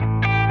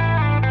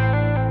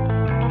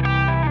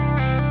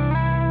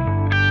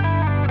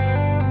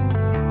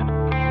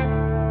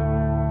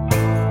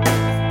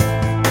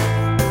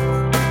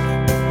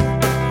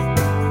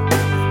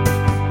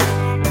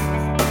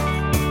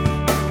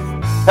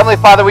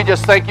Heavenly Father, we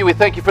just thank you. We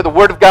thank you for the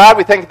Word of God.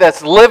 We thank you that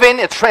it's living,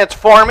 it's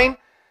transforming.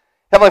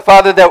 Heavenly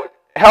Father, that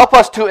help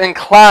us to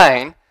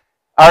incline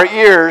our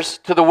ears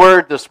to the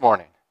Word this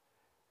morning.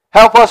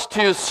 Help us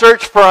to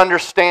search for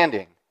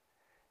understanding.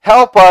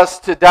 Help us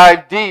to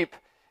dive deep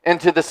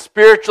into the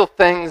spiritual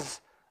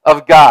things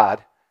of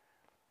God.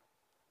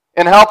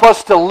 And help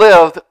us to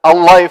live a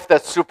life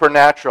that's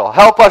supernatural.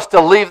 Help us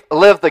to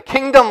live the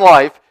kingdom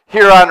life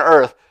here on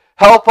earth.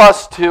 Help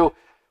us to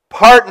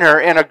partner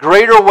in a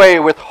greater way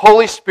with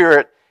Holy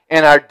Spirit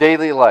in our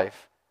daily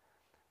life.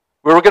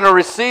 We're going to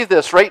receive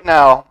this right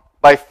now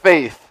by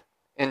faith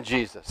in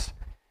Jesus.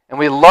 And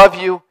we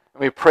love you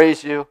and we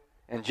praise you.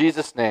 In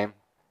Jesus' name,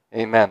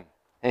 amen.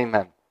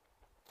 Amen.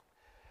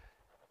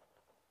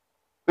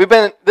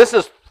 This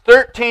is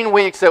 13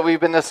 weeks that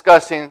we've been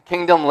discussing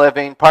kingdom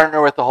living,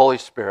 partner with the Holy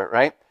Spirit,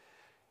 right?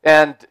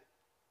 And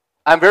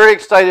I'm very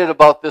excited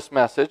about this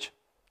message.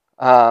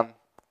 But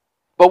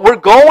we're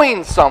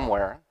going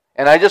somewhere.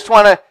 And I just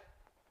want to,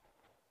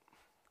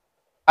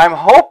 I'm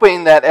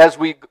hoping that as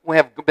we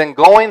have been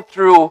going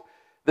through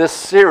this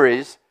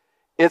series,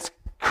 it's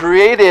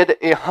created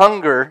a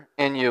hunger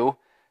in you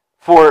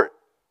to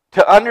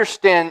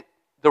understand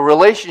the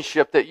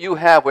relationship that you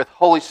have with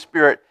Holy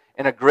Spirit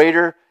in a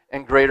greater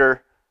and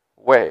greater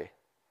way.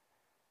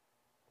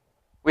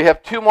 We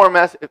have two more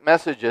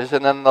messages,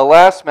 and then the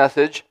last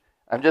message,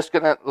 I'm just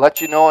going to let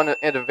you know in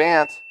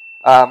advance,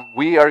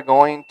 we are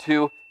going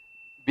to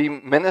be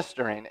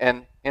ministering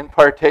and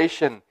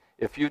impartation.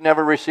 If you've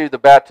never received the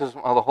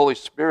baptism of the Holy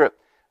Spirit,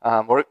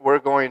 we're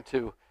going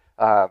to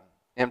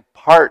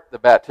impart the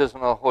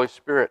baptism of the Holy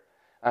Spirit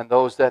on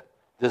those that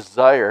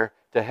desire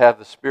to have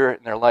the Spirit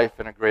in their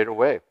life in a greater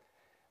way.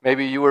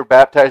 Maybe you were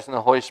baptized in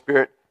the Holy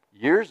Spirit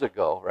years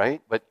ago,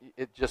 right? But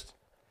it just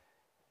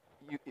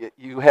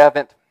you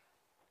haven't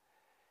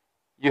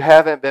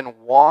been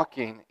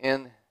walking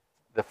in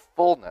the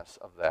fullness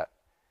of that,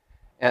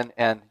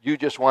 and you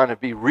just want to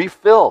be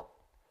refilled.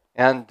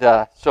 And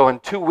so in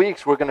 2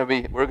 weeks we're going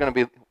to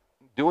be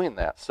doing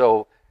that.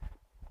 So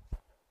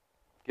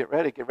get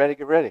ready,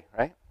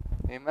 right?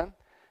 Amen.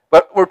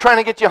 But we're trying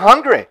to get you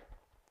hungry,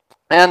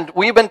 and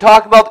we've been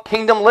talking about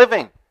kingdom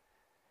living,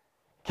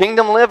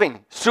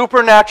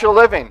 supernatural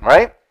living,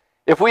 right?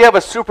 If we have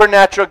a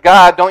supernatural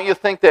God, don't you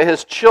think that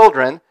His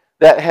children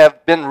that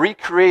have been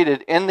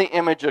recreated in the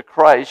image of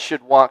Christ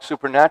should walk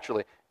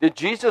supernaturally? Did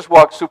Jesus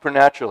walk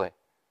supernaturally?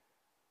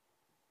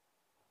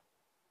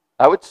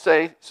 I would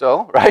say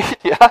so, right?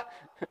 Yeah.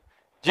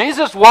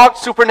 Jesus walked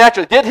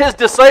supernaturally. Did His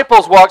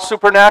disciples walk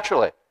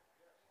supernaturally?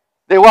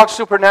 They walked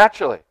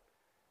supernaturally.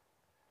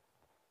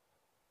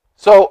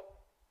 So,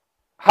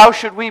 how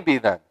should we be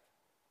then?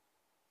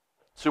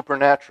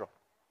 Supernatural.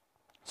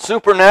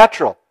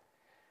 Supernatural.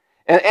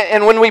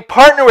 And when we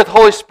partner with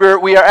Holy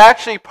Spirit, we are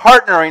actually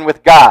partnering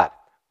with God,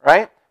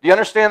 right? Do you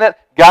understand that?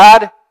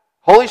 God,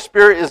 Holy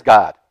Spirit is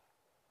God.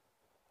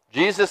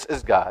 Jesus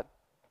is God.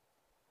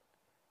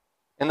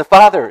 And the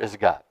Father is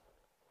God.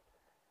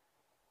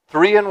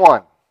 3 in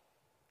 1.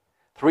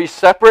 Three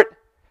separate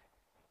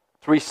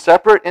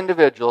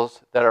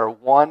individuals that are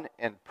one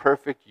in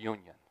perfect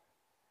union.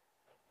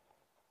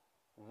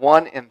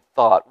 One in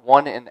thought,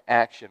 one in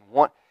action.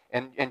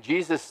 And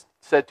Jesus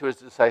said to His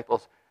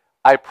disciples,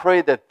 I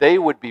pray that they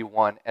would be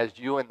one as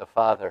you and the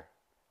Father.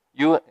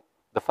 The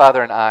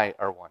Father and I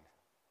are one.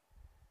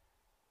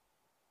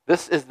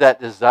 This is that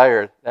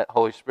desire that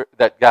Holy Spirit,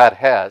 that God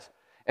has.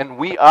 And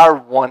we are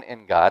one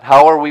in God.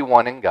 How are we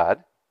one in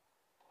God?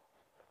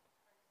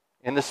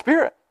 In the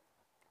Spirit.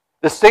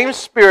 The same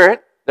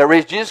Spirit that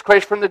raised Jesus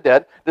Christ from the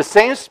dead, the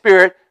same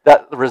Spirit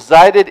that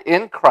resided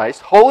in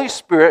Christ, Holy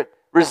Spirit,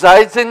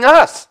 resides in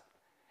us.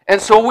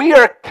 And so we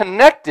are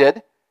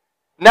connected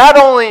not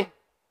only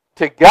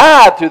to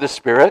God through the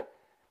Spirit,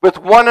 but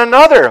with one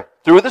another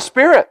through the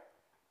Spirit.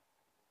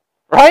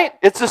 Right?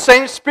 It's the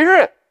same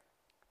Spirit.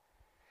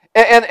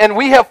 And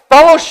we have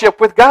fellowship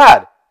with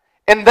God.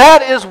 And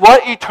that is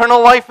what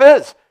eternal life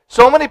is.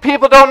 So many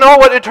people don't know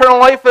what eternal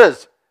life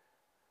is.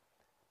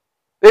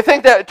 They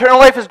think that eternal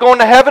life is going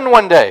to heaven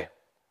one day.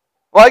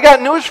 Well, I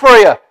got news for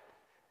you.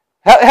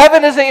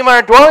 Heaven isn't even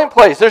our dwelling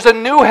place. There's a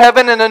new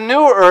heaven and a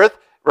new earth,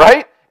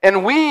 right?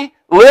 And we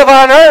live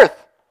on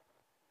earth.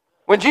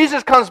 When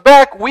Jesus comes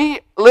back,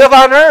 we live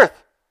on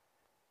earth.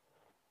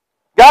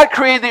 God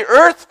created the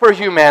earth for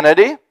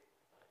humanity,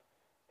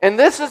 and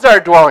this is our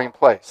dwelling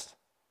place.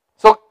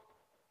 So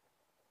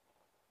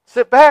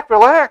sit back,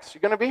 relax.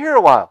 You're going to be here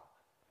a while.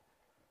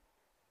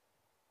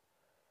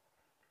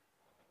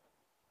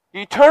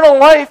 Eternal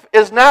life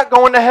is not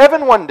going to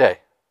heaven one day.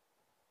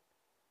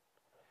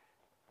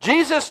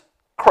 Jesus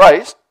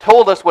Christ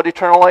told us what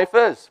eternal life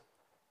is.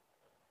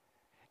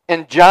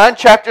 In John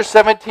chapter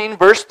 17,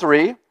 verse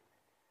 3,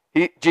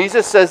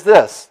 Jesus says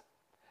this,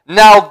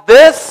 now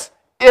this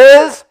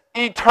is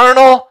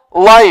eternal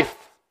life,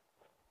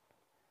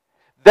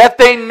 that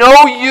they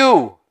know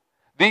you,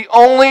 the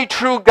only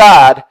true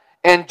God,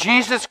 and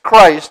Jesus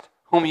Christ,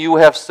 whom you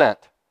have sent.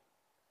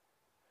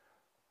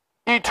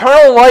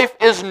 Eternal life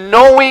is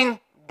knowing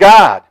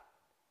God.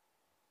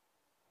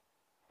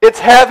 It's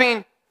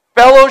having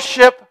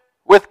fellowship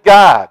with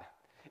God.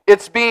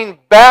 It's being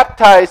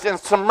baptized and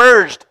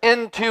submerged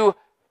into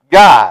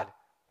God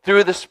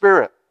through the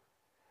Spirit.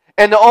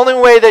 And the only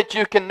way that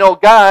you can know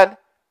God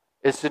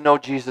is to know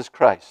Jesus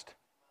Christ.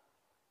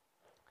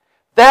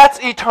 That's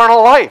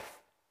eternal life.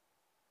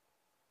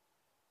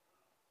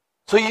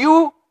 So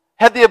you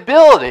have the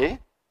ability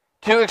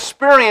to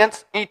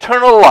experience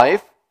eternal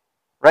life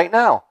right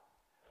now.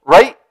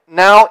 Right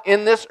now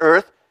in this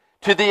earth,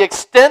 to the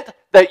extent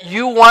that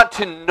you want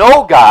to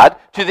know God,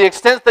 to the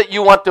extent that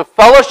you want to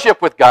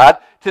fellowship with God,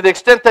 to the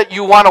extent that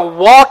you want to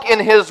walk in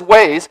His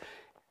ways,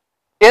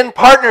 in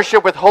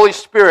partnership with Holy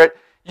Spirit,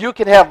 you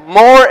can have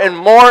more and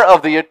more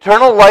of the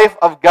eternal life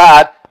of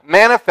God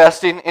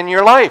manifesting in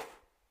your life.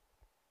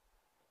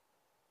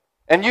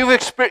 And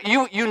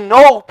you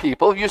know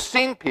people, you've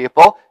seen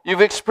people,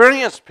 you've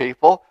experienced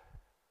people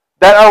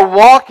that are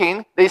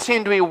walking, they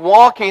seem to be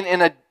walking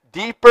in a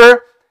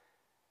deeper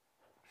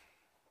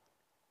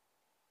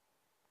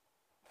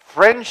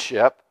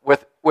friendship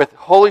with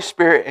Holy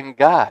Spirit and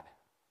God.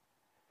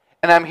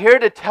 And I'm here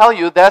to tell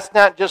you that's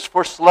not just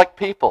for select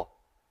people.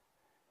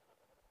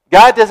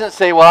 God doesn't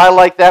say, well, I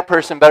like that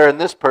person better than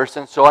this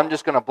person, so I'm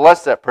just going to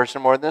bless that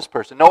person more than this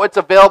person. No, it's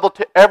available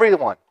to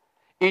everyone.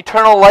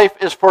 Eternal life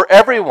is for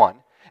everyone.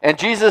 And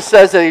Jesus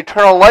says that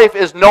eternal life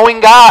is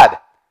knowing God.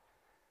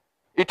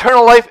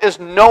 Eternal life is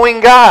knowing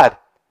God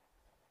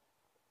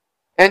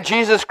and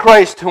Jesus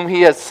Christ whom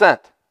He has sent.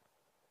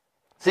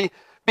 See,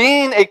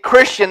 being a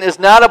Christian is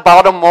not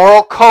about a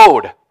moral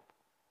code.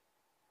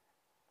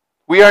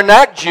 We are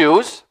not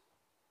Jews.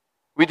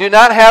 We do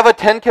not have a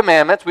Ten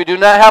Commandments. We do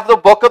not have the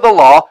book of the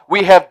law.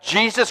 We have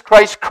Jesus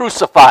Christ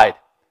crucified.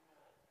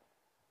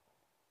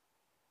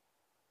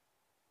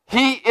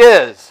 He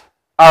is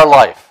our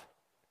life.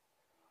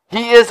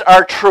 He is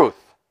our truth.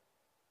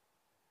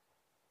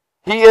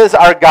 He is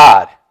our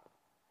God.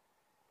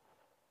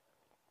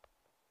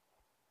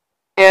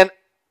 And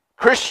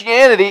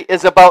Christianity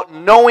is about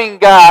knowing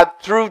God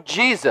through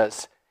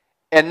Jesus.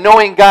 And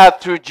knowing God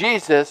through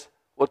Jesus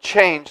will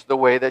change the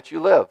way that you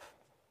live.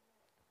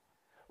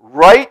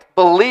 Right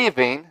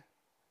believing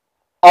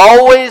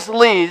always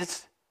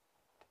leads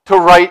to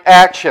right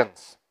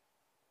actions.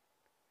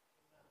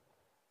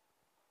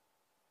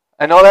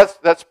 I know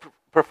that's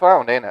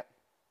profound, ain't it?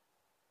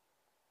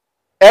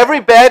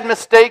 Every bad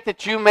mistake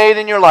that you made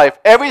in your life,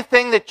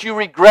 everything that you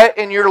regret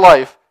in your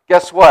life,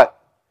 guess what?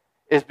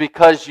 Is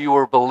because you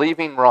were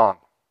believing wrong.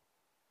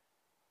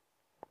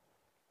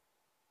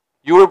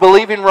 You were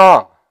believing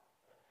wrong.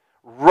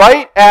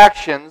 Right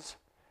actions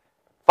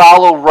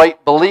follow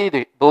right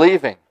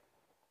believing.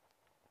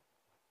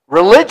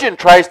 Religion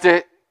tries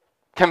to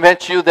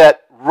convince you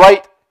that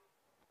right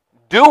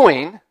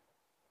doing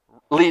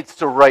leads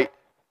to right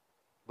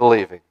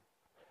believing.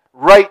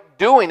 Right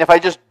doing, if I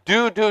just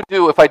do,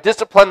 if I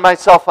discipline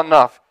myself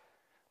enough,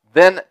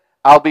 then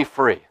I'll be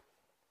free.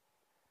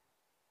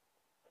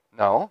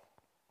 No.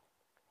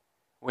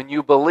 When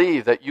you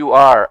believe that you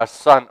are a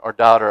son or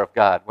daughter of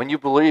God, when you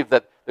believe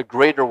that the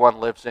greater one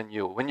lives in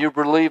you, when you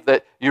believe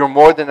that you're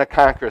more than a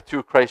conqueror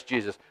through Christ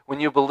Jesus, when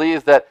you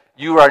believe that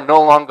you are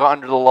no longer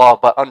under the law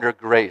but under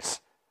grace,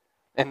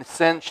 and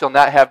sin shall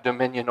not have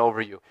dominion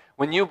over you,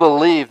 when you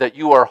believe that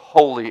you are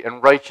holy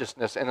and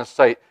righteousness in His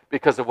sight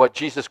because of what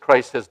Jesus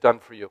Christ has done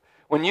for you,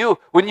 when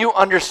you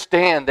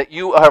understand that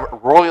you are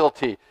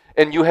royalty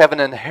and you have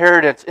an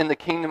inheritance in the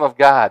kingdom of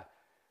God,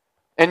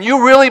 and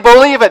you really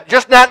believe it,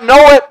 just not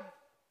know it,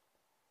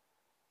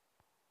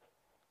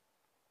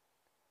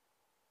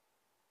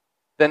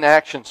 then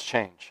actions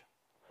change.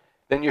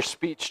 Then your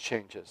speech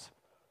changes.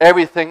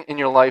 Everything in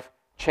your life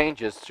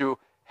changes through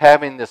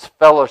having this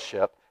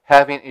fellowship,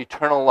 having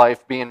eternal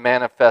life being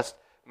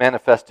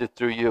manifested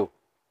through you.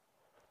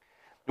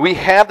 We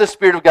have the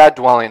Spirit of God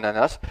dwelling in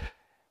us.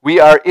 We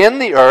are in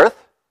the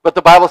earth, but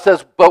the Bible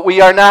says, but we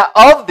are not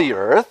of the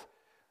earth.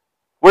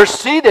 We're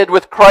seated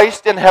with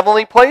Christ in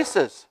heavenly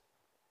places.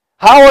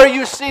 How are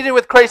you seated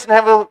with Christ in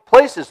heavenly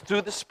places?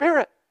 Through the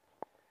Spirit.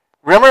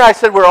 Remember I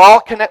said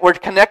we're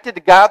connected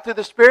to God through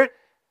the Spirit?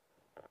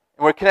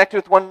 And we're connected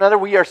with one another.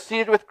 We are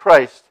seated with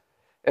Christ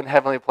in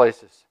heavenly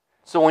places.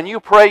 So when you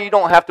pray, you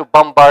don't have to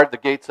bombard the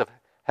gates of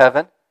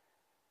heaven.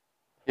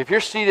 If you're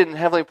seated in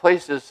heavenly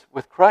places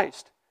with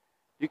Christ,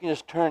 you can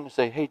just turn and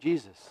say, hey,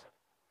 Jesus.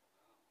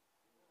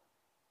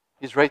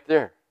 He's right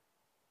there.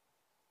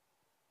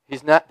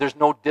 There's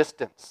no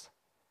distance.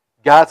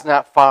 God's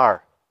not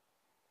far.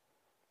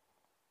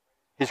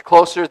 He's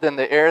closer than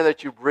the air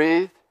that you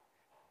breathe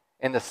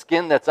and the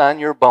skin that's on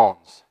your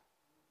bones.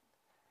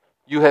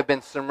 You have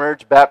been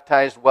submerged,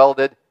 baptized,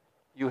 welded.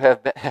 You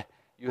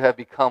have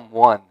become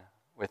one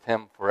with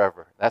Him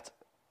forever. That's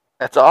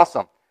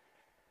awesome.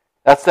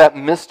 That's that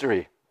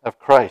mystery of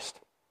Christ.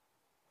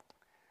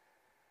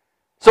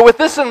 So with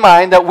this in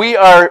mind, that we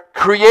are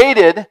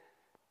created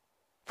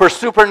for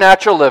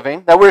supernatural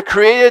living, that we're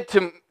created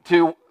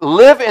to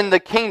live in the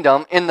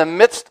kingdom in the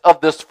midst of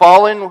this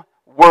fallen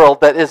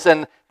world that is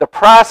in the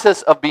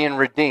process of being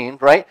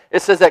redeemed, right?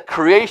 It says that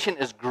creation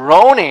is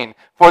groaning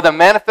for the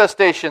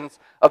manifestations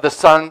of the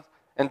sons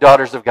and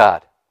daughters of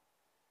God.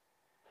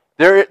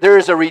 There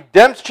is a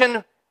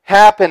redemption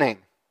happening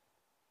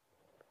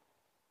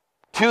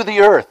to the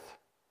earth.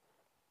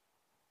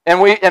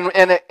 And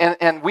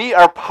we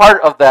are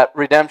part of that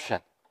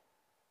redemption.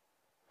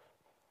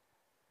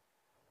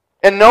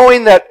 And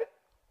knowing that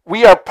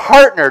we are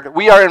partnered,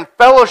 we are in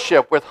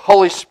fellowship with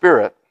Holy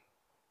Spirit,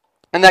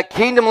 and that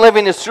kingdom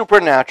living is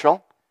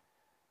supernatural,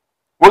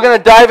 we're going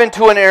to dive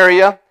into an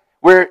area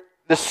where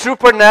the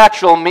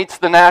supernatural meets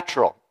the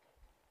natural.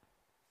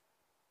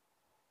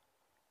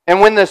 And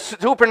when the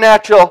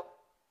supernatural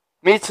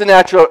meets the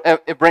natural,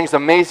 it brings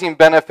amazing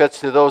benefits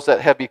to those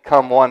that have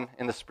become one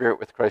in the Spirit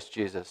with Christ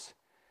Jesus.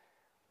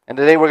 And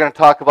today we're going to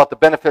talk about the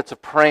benefits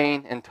of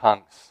praying in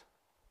tongues.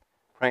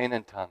 Praying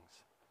in tongues.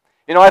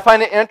 You know, I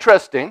find it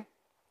interesting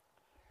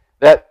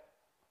that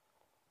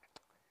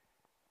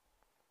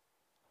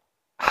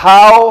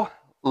how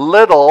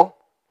little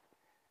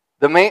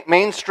the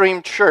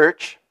mainstream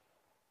church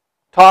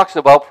talks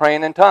about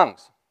praying in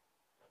tongues.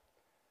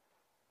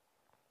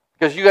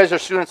 Because you guys are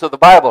students of the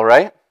Bible,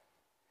 right?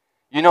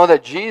 You know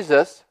that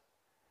Jesus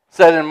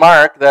said in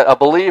Mark that a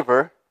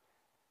believer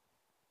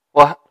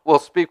will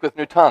speak with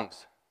new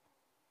tongues.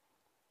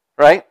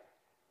 Right?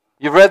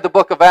 You've read the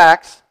book of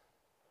Acts,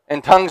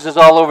 and tongues is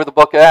all over the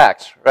book of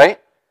Acts, right?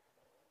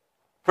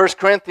 1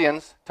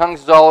 Corinthians,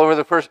 tongues is all over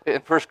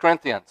in 1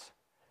 Corinthians.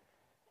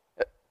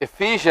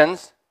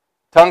 Ephesians,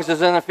 tongues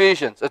is in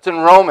Ephesians. It's in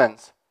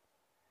Romans.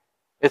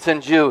 It's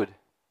in Jude.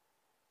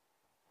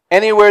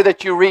 Anywhere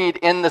that you read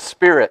in the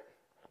Spirit,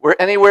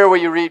 anywhere where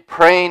you read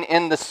praying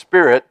in the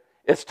Spirit,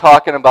 it's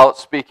talking about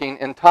speaking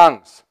in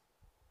tongues.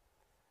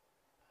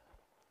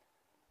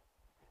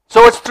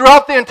 So it's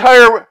throughout the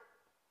entire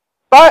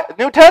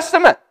New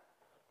Testament.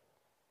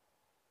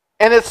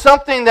 And it's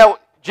something that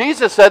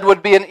Jesus said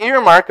would be an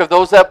earmark of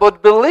those that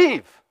would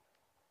believe.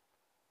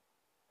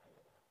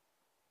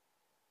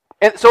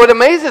 And so it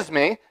amazes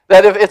me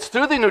that if it's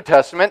through the New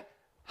Testament,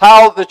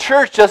 how the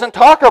church doesn't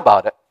talk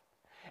about it.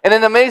 And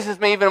it amazes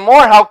me even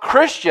more how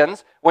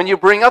Christians, when you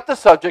bring up the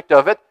subject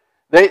of it,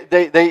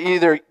 they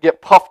either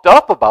get puffed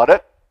up about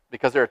it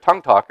because they're a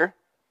tongue talker,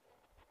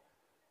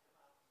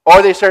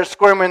 or they start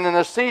squirming in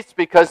their seats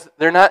because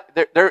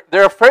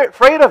they're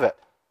afraid of it.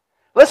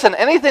 Listen,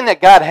 anything that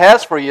God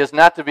has for you is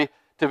not to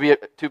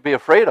be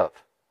afraid of.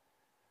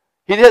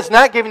 He has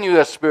not given you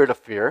a spirit of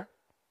fear,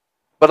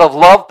 but of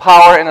love,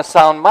 power, and a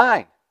sound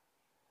mind.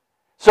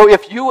 So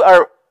if you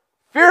are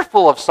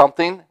fearful of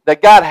something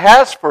that God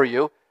has for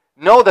you,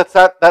 know that's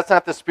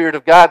not the Spirit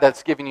of God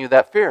that's giving you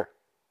that fear.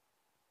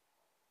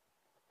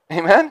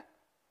 Amen?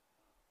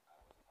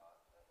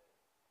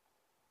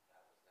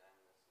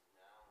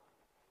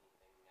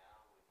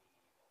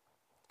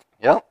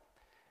 Yep.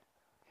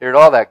 Heard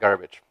all that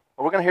garbage.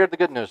 Well, we're going to hear the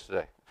good news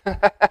today.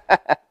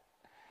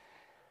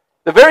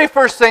 The very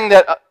first thing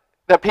that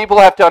people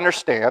have to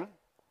understand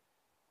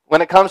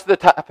when it comes to the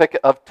topic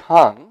of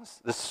tongues,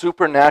 the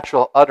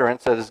supernatural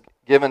utterance that is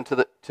given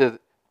to the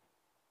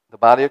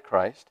body of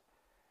Christ,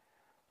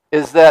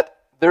 is that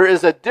there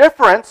is a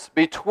difference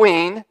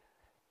between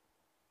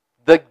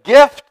the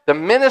gift, the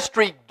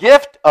ministry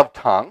gift of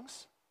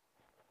tongues,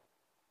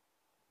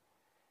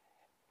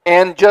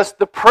 and just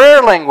the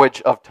prayer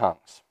language of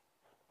tongues.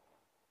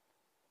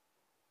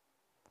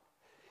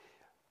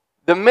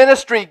 The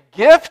ministry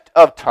gift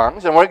of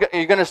tongues, and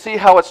you're going to see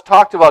how it's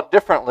talked about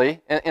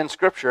differently in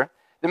Scripture.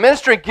 The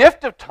ministry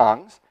gift of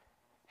tongues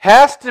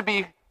has to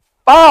be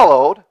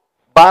followed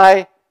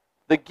by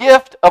the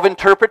gift of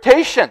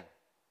interpretation.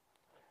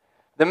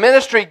 The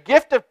ministry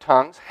gift of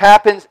tongues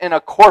happens in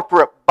a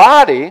corporate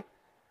body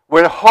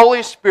where the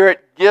Holy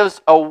Spirit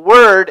gives a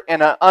word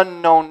in an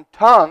unknown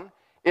tongue.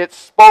 It's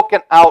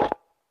spoken out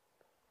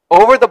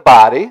over the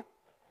body,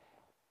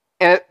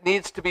 and it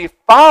needs to be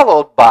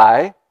followed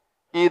by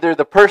either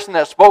the person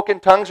that spoke in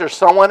tongues or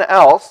someone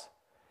else,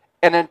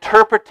 an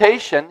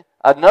interpretation,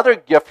 another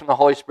gift from the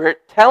Holy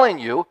Spirit telling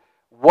you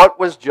what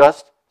was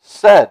just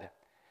said.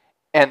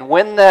 And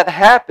when that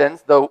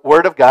happens, the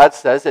Word of God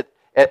says it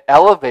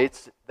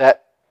elevates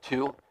that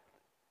to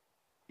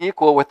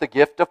equal with the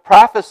gift of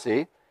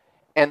prophecy,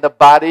 and the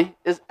body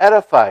is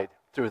edified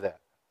through that,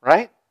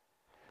 right?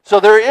 So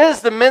there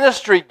is the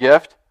ministry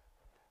gift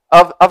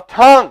of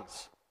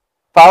tongues,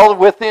 followed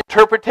with the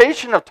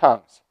interpretation of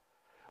tongues.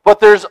 But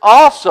there's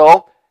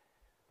also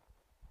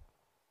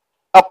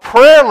a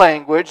prayer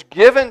language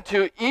given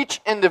to each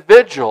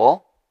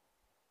individual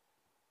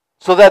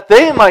so that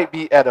they might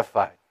be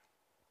edified.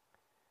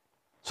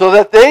 So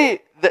that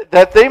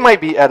they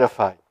might be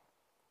edified.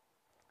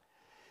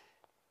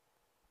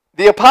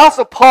 The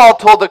Apostle Paul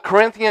told the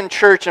Corinthian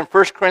church in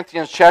 1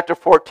 Corinthians chapter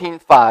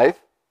 14:5,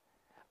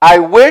 I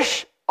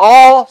wish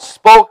all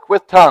spoke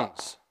with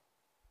tongues.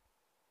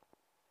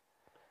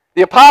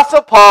 The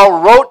Apostle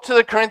Paul wrote to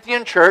the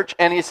Corinthian church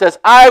and he says,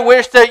 I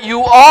wish that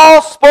you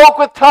all spoke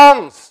with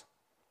tongues.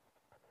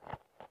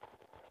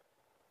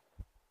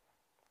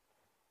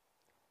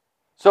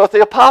 So if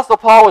the Apostle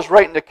Paul was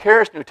writing to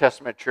Charis New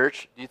Testament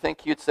church, do you think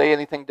he'd say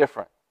anything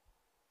different?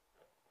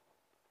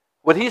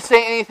 Would he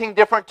say anything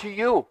different to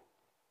you?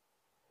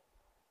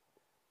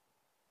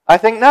 I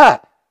think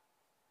not.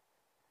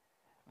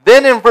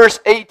 Then in verse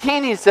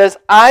 18 he says,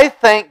 I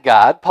thank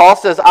God, Paul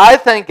says, I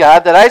thank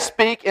God that I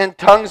speak in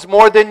tongues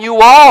more than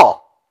you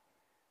all.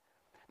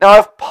 Now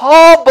if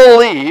Paul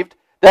believed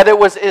that it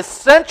was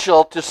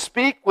essential to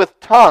speak with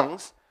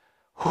tongues,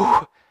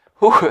 who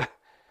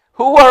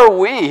are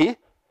we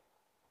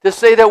to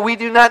say that we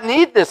do not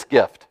need this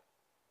gift?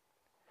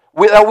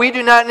 That we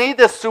do not need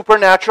this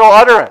supernatural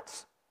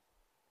utterance?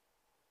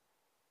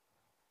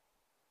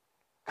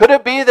 Could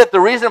it be that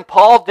the reason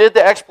Paul did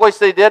the exploits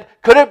they did,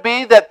 could it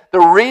be that the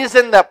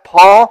reason that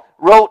Paul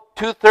wrote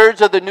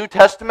 2/3 of the New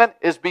Testament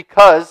is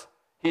because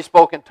he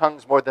spoke in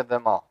tongues more than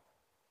them all?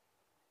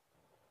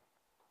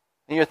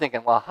 And you're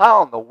thinking, well,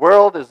 how in the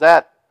world does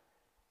that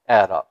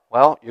add up?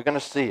 Well, you're going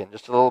to see in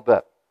just a little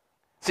bit.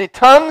 See,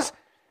 tongues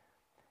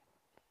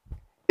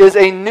is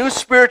a new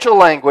spiritual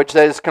language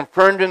that is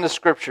confirmed in the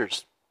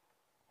Scriptures.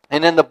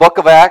 And in the book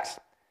of Acts,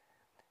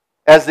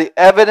 as the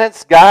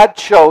evidence God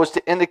chose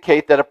to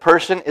indicate that a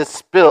person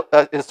is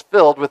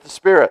filled with the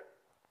Spirit.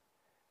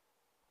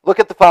 Look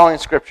at the following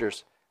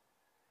scriptures.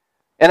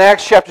 In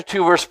Acts chapter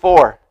 2, verse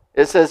 4,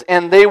 it says,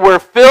 And they were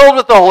filled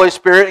with the Holy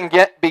Spirit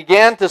and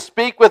began to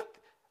speak with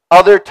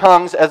other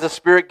tongues as the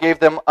Spirit gave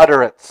them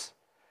utterance.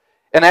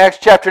 In Acts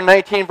chapter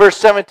 19, verse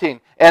 17,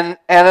 And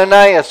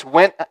Ananias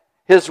went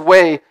his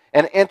way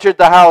and entered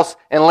the house,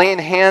 and laying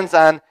hands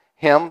on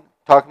him,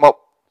 talking about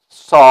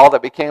Saul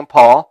that became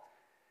Paul,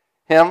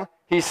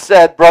 he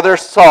said, Brother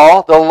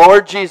Saul, the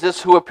Lord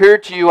Jesus, who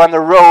appeared to you on the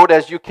road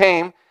as you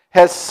came,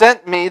 has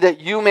sent me that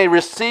you may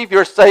receive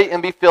your sight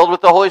and be filled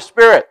with the Holy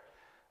Spirit.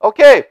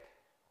 Okay.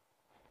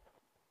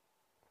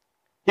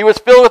 He was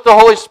filled with the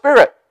Holy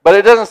Spirit, but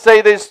it doesn't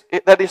say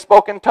that he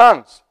spoke in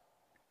tongues.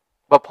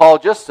 But Paul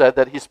just said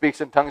that he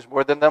speaks in tongues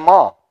more than them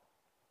all.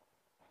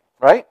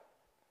 Right?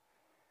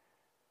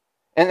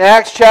 In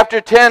Acts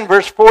chapter 10,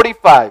 verse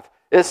 45,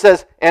 it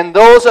says, And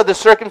those of the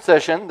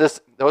circumcision,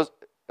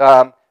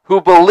 who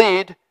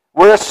believed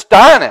were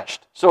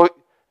astonished. So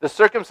the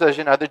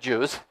circumcision are the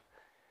Jews.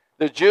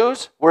 The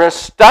Jews were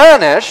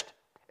astonished,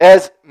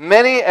 as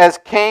many as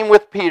came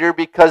with Peter,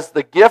 because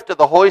the gift of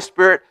the Holy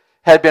Spirit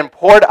had been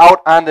poured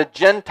out on the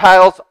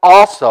Gentiles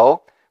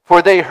also,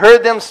 for they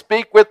heard them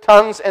speak with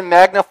tongues and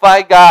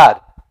magnify God.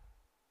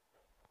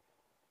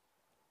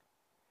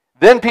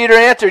 Then Peter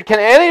answered, Can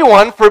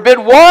anyone forbid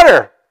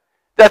water,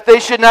 that they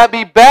should not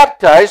be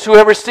baptized who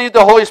have received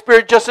the Holy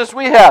Spirit just as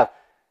we have?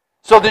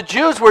 So the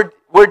Jews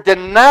were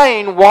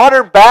denying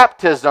water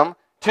baptism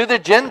to the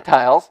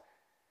Gentiles.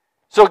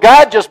 So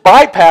God just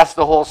bypassed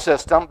the whole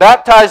system,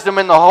 baptized them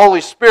in the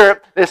Holy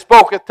Spirit. They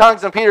spoke with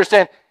tongues, and Peter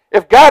saying,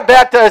 if God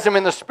baptized them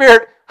in the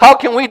Spirit, how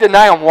can we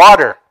deny them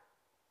water?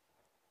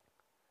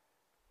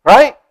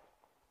 Right?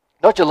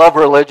 Don't you love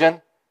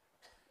religion?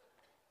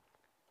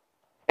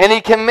 And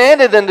he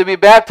commanded them to be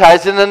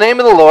baptized in the name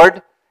of the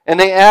Lord, and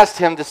they asked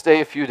him to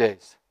stay a few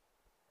days.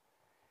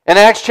 In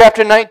Acts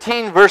chapter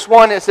 19, verse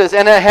 1, it says,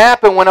 And it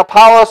happened when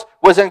Apollos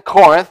was in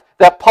Corinth,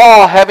 that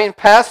Paul, having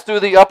passed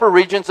through the upper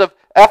regions of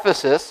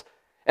Ephesus,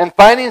 and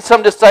finding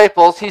some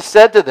disciples, he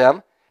said to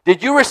them,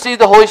 Did you receive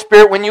the Holy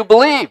Spirit when you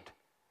believed?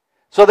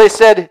 So they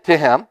said to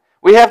him,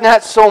 We have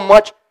not so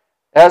much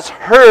as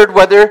heard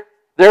whether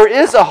there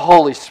is a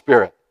Holy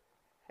Spirit.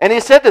 And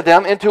he said to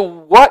them, Into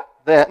what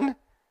then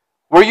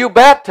were you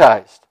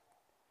baptized?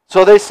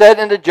 So they said,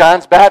 Into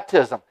John's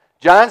baptism.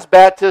 John's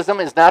baptism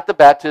is not the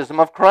baptism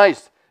of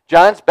Christ.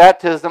 John's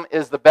baptism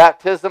is the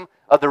baptism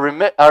of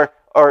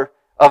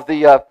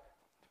the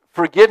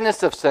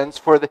forgiveness of sins,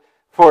 for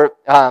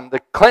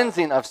the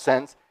cleansing of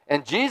sins,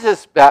 and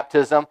Jesus'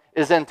 baptism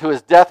is into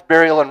his death,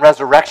 burial, and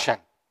resurrection.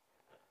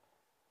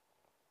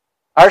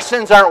 Our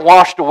sins aren't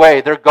washed away;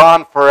 they're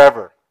gone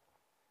forever.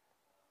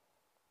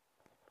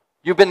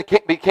 You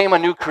became a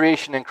new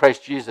creation in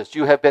Christ Jesus.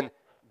 You have been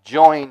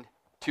joined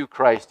to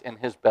Christ in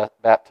his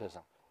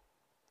baptism.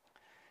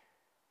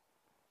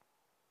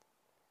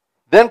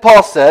 Then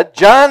Paul said,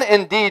 John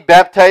indeed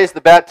baptized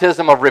the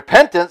baptism of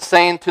repentance,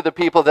 saying to the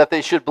people that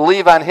they should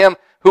believe on him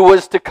who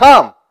was to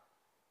come,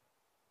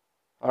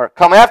 or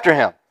come after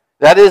him.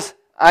 That is,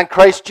 on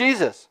Christ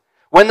Jesus.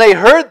 When they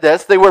heard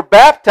this, they were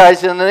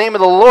baptized in the name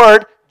of the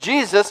Lord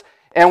Jesus,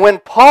 and when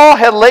Paul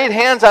had laid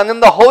hands on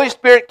them, the Holy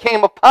Spirit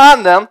came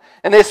upon them,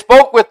 and they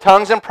spoke with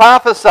tongues and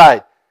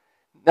prophesied.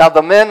 Now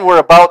the men were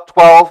about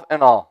 12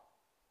 in all.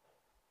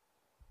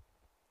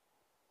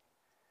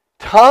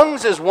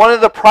 Tongues is one of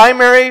the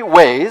primary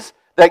ways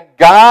that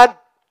God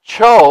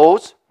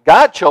chose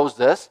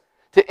this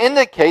to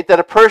indicate that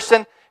a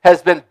person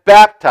has been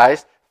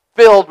baptized,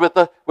 filled with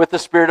the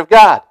Spirit of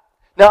God.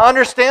 Now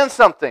understand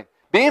something.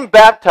 Being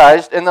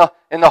baptized in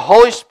the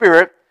Holy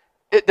Spirit,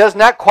 it does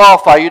not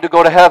qualify you to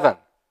go to heaven.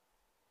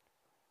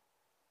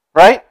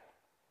 Right?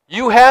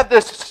 You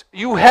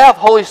have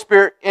Holy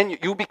Spirit in you.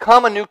 You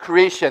become a new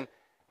creation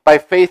by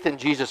faith in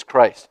Jesus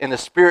Christ, and the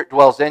Spirit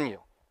dwells in you.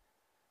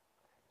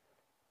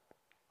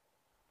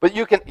 But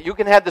you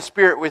can have the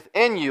Spirit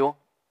within you,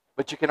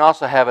 but you can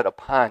also have it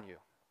upon you.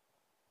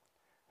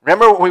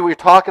 Remember when we were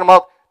talking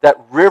about that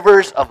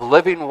rivers of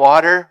living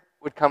water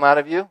would come out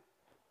of you?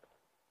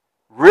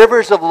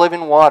 Rivers of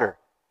living water.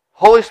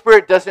 Holy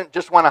Spirit doesn't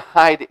just want to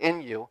hide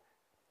in you.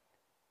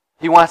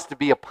 He wants to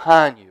be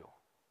upon you.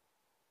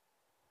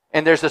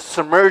 And there's a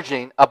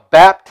submerging, a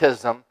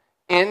baptism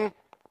in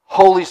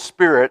Holy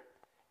Spirit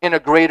in a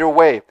greater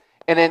way.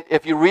 And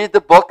if you read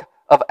the book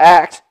of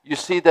Acts, you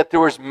see that there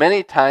was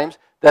many times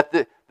that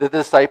the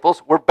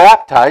disciples were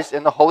baptized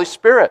in the Holy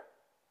Spirit.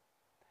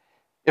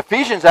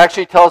 Ephesians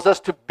actually tells us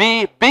to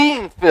be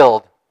being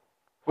filled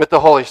with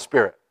the Holy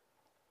Spirit.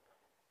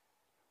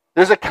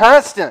 There's a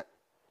constant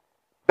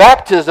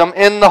baptism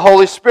in the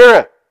Holy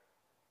Spirit.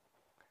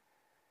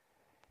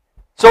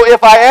 So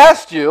if I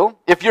asked you,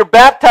 if you're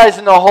baptized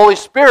in the Holy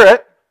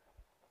Spirit,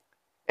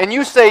 and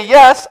you say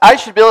yes, I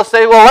should be able to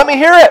say, well, let me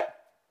hear it.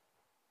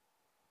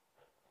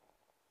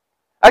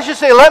 I should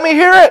say, let me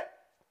hear it.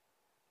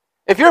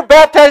 If you're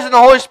baptized in the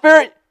Holy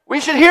Spirit,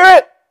 we should hear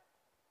it.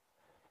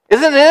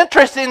 Isn't it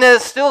interesting that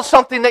it's still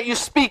something that you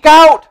speak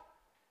out?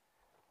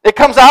 It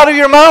comes out of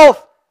your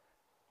mouth.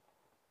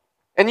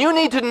 And you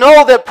need to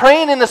know that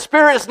praying in the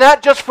Spirit is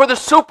not just for the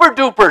super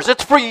dupers.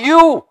 It's for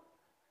you.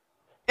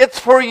 It's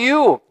for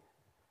you.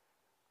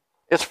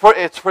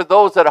 It's for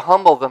those that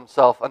humble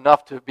themselves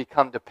enough to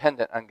become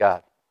dependent on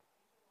God.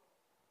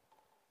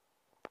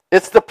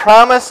 It's the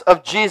promise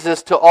of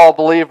Jesus to all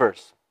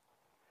believers.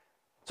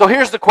 So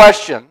here's the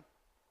question,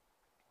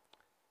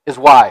 is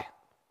why?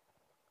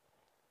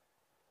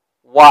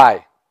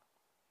 Why?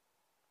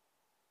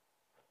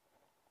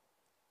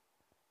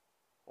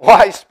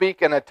 Why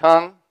speak in a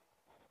tongue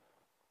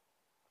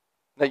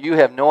that you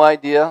have no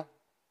idea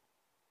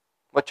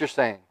what you're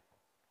saying?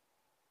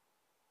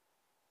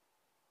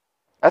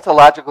 That's a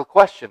logical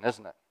question,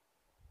 isn't it?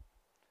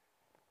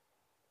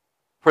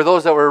 For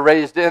those that were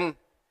raised in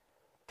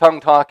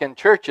tongue-talking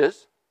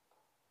churches,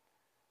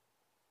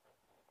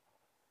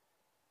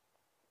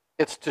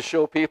 it's to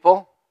show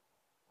people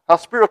how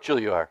spiritual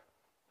you are.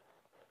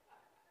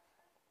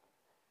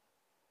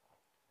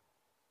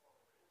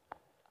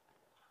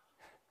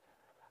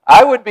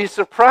 I would be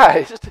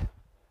surprised.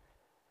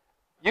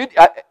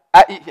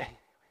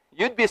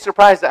 You'd be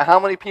surprised at how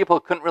many people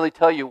couldn't really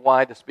tell you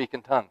why to speak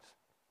in tongues.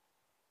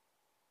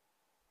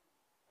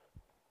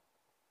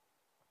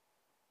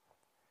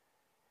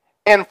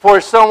 And for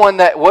someone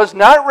that was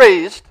not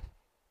raised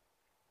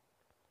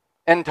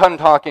in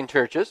tongue-talking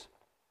churches,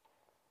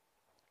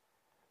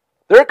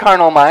 their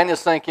carnal mind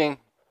is thinking,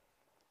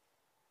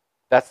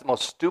 that's the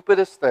most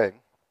stupidest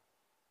thing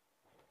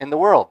in the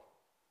world.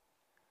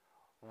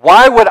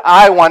 Why would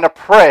I want to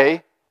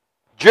pray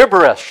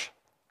gibberish?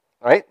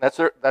 Right? That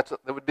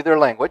would be their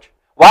language.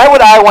 Why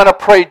would I want to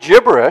pray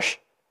gibberish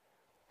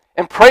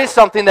and pray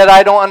something that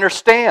I don't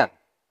understand?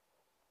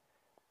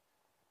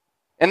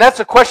 And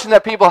that's a question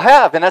that people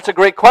have, and that's a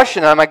great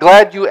question. I'm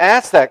glad you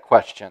asked that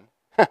question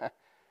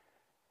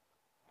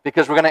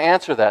because we're going to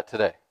answer that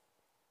today.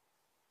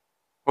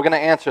 We're going to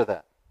answer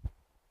that.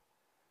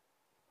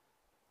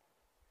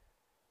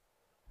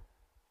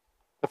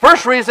 The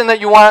first reason that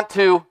you want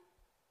to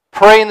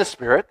pray in the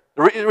Spirit,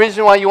 the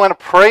reason why you want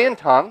to pray in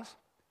tongues,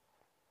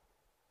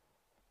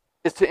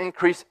 is to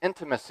increase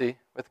intimacy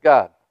with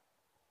God.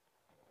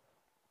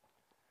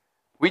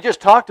 We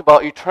just talked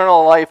about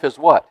eternal life as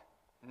what?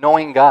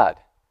 Knowing God.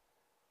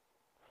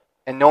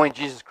 And knowing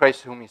Jesus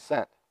Christ whom He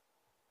sent.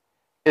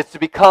 It's to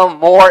become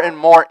more and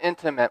more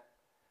intimate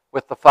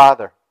with the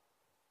Father.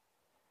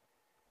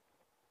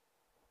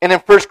 And in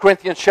 1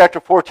 Corinthians chapter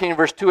 14,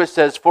 verse 2, it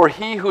says, "For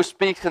he who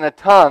speaks in a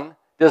tongue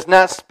does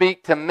not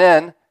speak to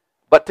men,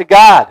 but to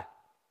God."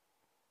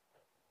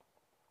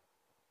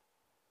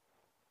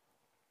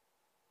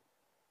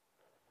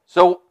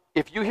 So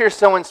if you hear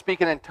someone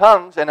speaking in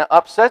tongues and it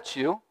upsets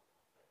you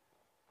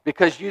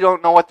because you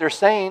don't know what they're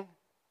saying,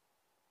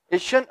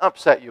 it shouldn't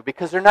upset you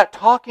because they're not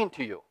talking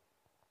to you.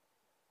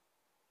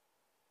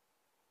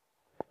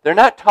 They're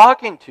not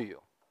talking to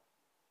you.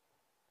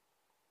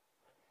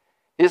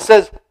 It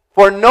says,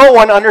 "For no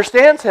one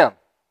understands him.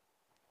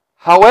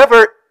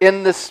 However,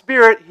 in the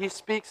Spirit he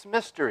speaks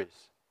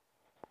mysteries."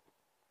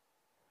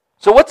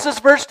 So what's this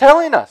verse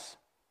telling us?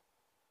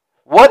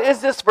 What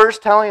is this verse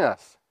telling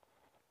us?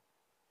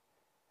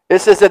 It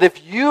says that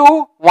if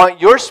you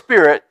want your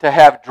spirit to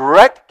have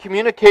direct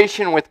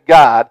communication with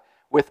God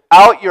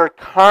without your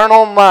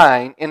carnal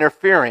mind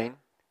interfering,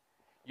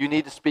 you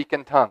need to speak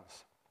in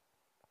tongues.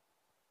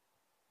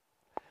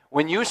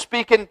 When you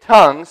speak in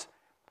tongues,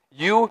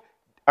 you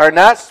are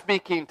not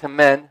speaking to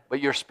men,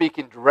 but you're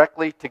speaking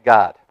directly to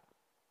God.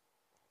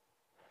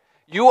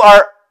 You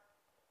are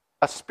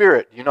a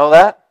spirit. Do you know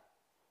that?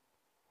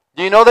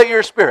 Do you know that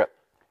you're a spirit?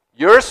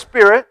 You're a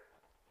spirit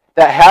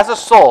that has a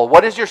soul.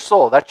 What is your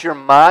soul? That's your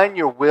mind,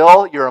 your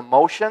will, your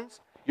emotions,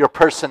 your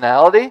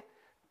personality,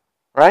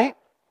 right?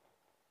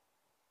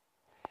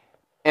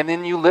 And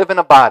then you live in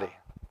a body.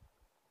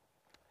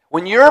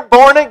 When you're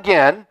born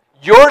again,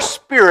 your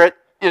spirit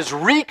is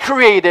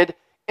recreated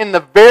in the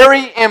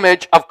very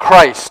image of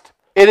Christ.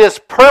 It is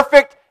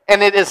perfect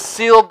and it is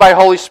sealed by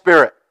Holy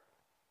Spirit.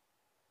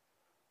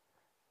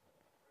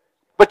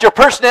 But your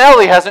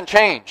personality hasn't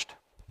changed.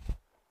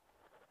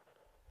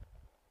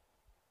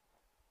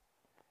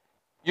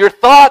 Your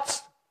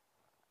thoughts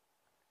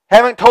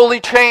haven't totally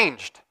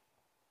changed.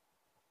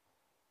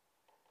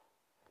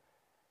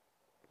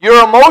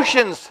 Your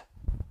emotions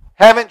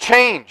haven't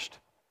changed.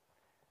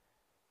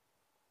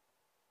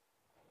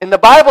 And the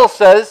Bible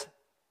says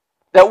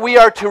that we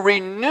are to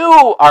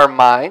renew our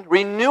mind,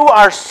 renew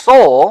our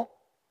soul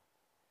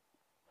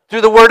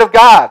through the Word of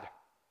God,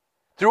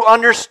 through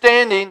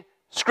understanding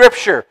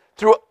Scripture.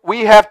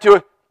 We have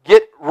to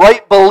get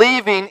right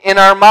believing in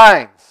our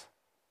minds.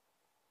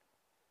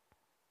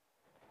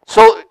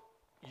 So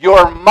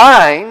your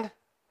mind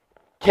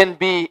can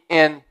be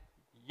in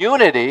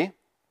unity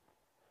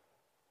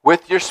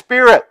with your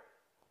spirit.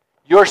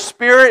 Your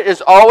spirit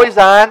is always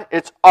on.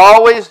 It's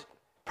always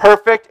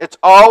perfect. It's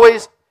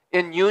always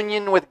in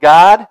union with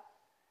God.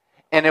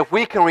 And if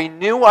we can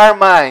renew our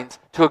minds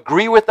to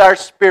agree with our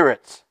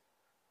spirits,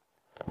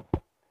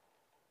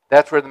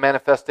 that's where the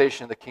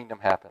manifestation of the kingdom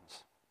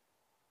happens.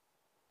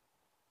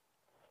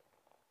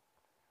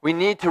 We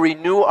need to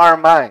renew our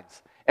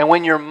minds. And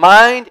when your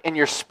mind and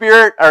your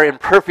spirit are in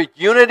perfect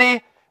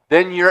unity,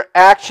 then your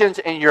actions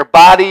and your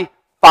body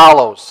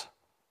follows.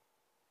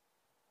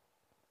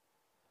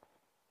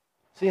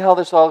 See how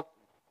this all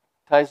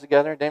ties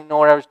together? I didn't know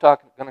where I was going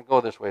to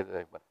go this way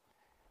today.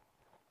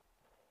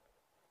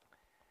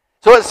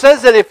 So it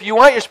says that if you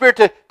want your spirit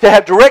to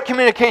have direct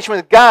communication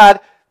with God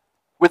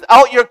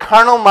without your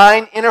carnal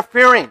mind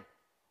interfering.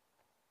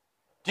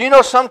 Do you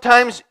know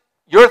sometimes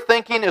your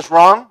thinking is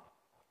wrong?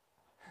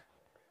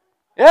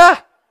 Yeah.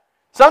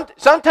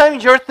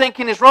 Sometimes your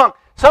thinking is wrong.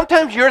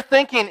 Sometimes your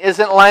thinking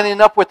isn't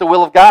lining up with the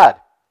will of God.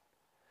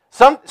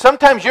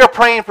 Sometimes you're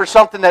praying for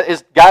something that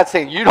is God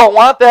saying, you don't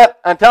want that.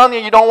 I'm telling you,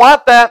 you don't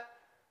want that.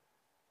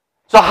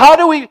 So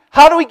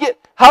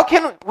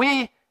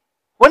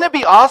wouldn't it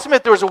be awesome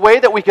if there was a way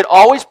that we could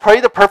always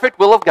pray the perfect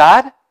will of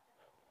God?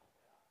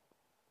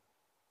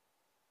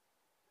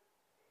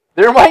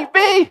 There might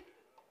be.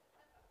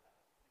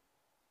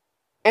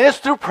 And it's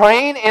through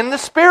praying in the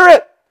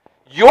Spirit.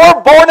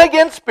 Your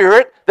born-again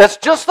spirit, that's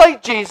just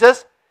like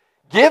Jesus,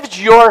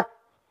 gives your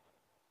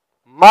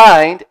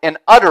mind an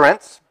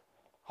utterance.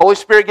 Holy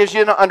Spirit gives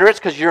you an utterance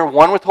because you're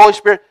one with Holy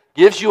Spirit,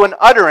 gives you an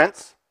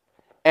utterance,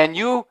 and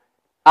you,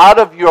 out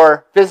of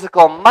your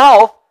physical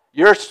mouth,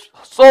 your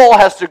soul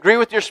has to agree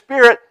with your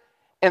spirit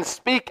and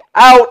speak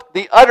out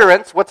the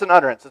utterance. What's an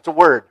utterance? It's a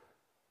word.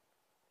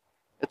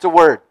 It's a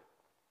word.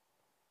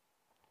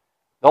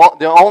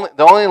 The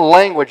only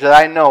language that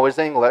I know is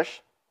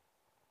English,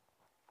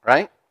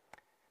 right?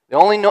 The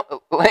only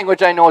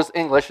language I know is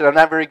English, and I'm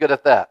not very good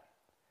at that.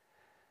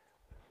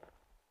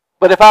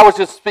 But if I was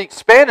to speak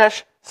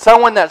Spanish,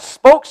 someone that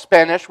spoke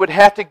Spanish would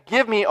have to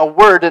give me a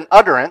word, an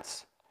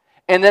utterance,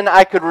 and then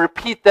I could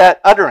repeat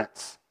that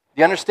utterance. Do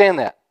you understand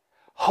that?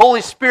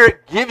 Holy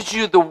Spirit gives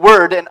you the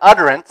word and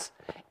utterance,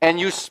 and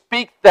you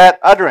speak that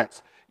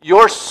utterance.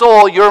 Your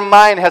soul, your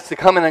mind has to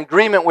come in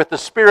agreement with the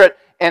Spirit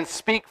and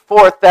speak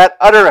forth that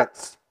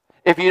utterance.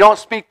 If you don't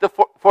speak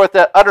forth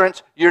that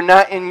utterance, you're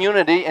not in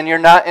unity and you're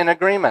not in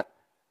agreement.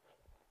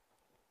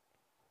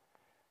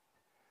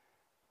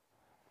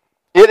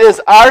 It is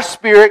our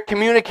spirit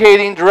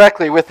communicating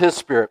directly with His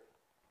Spirit.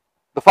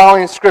 The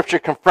following scripture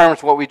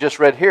confirms what we just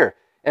read here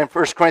in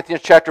 1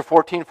 Corinthians chapter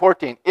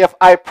 14:14. If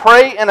I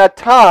pray in a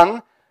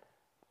tongue,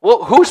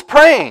 well, who's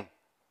praying?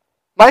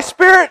 My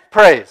spirit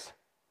prays.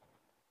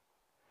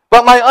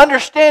 But my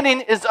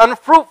understanding is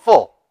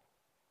unfruitful.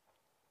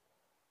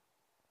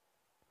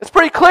 It's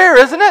pretty clear,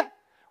 isn't it?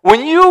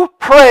 When you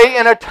pray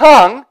in a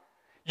tongue,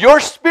 your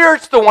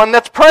spirit's the one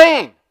that's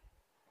praying.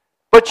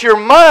 But your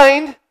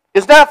mind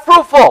is not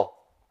fruitful.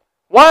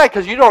 Why?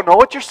 Because you don't know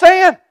what you're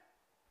saying.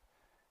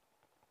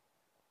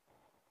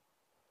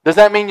 Does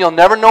that mean you'll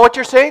never know what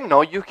you're saying?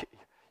 No, you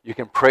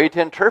can pray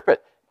to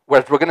interpret.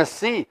 Whereas we're going to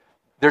see,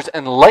 there's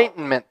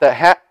enlightenment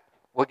that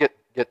we'll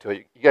get to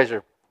it. You guys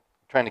are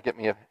trying to get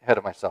me ahead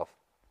of myself.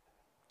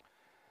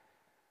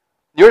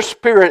 Your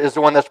spirit is the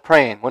one that's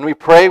praying. When we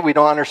pray, we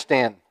don't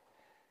understand.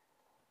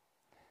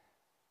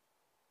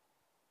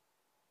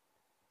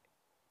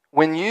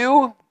 When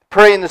you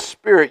pray in the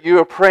Spirit, you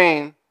are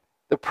praying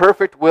the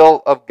perfect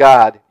will of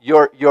God.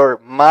 Your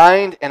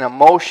mind and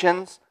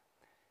emotions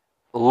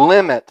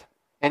limit,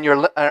 and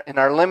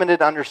our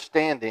limited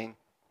understanding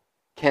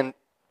can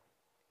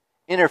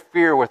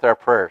interfere with our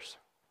prayers.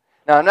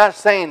 Now, I'm not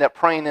saying that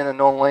praying in a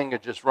known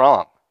language is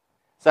wrong.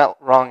 It's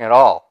not wrong at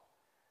all.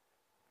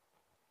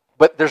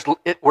 But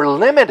we're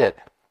limited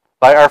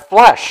by our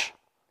flesh.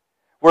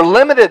 We're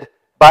limited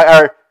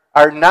by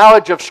our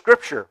knowledge of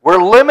Scripture. We're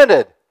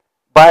limited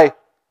by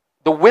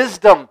the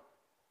wisdom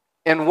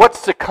in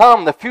what's to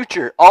come, the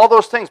future, all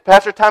those things.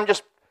 Pastor Tom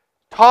just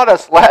taught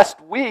us last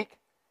week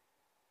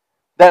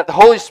that the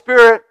Holy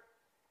Spirit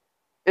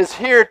is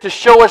here to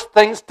show us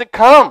things to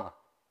come.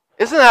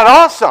 Isn't that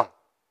awesome?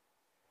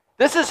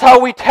 This is how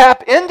we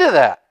tap into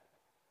that.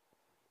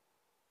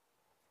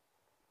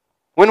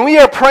 When we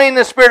are praying in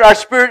the Spirit, our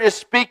spirit is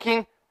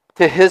speaking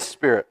to His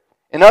Spirit.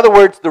 In other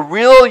words, the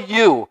real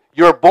you,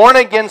 your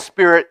born-again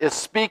spirit, is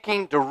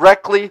speaking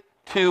directly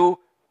to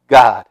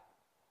God.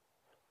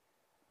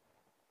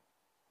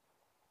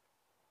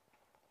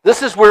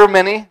 This is where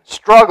many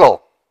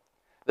struggle.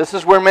 This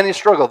is where many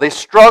struggle. They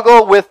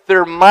struggle with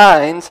their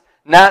minds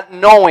not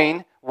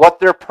knowing what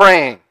they're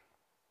praying.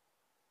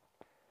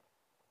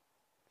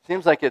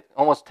 Seems like it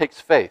almost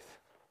takes faith.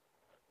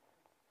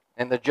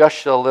 And the just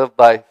shall live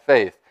by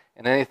faith.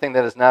 And anything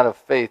that is not of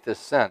faith is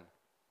sin.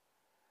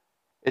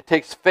 It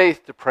takes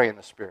faith to pray in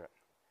the Spirit.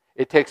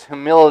 It takes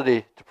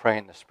humility to pray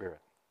in the Spirit.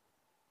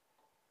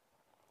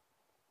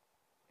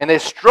 And they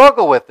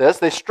struggle with this.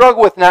 They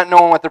struggle with not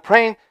knowing what they're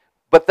praying,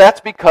 but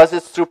that's because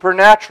it's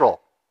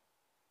supernatural.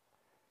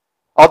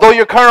 Although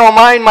your carnal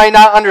mind might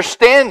not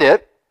understand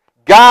it,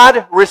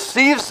 God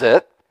receives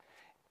it.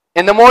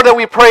 And the more that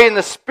we pray in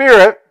the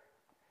Spirit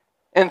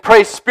and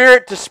pray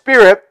Spirit to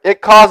Spirit,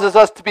 it causes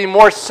us to be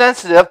more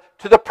sensitive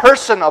to the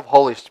person of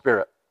Holy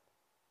Spirit.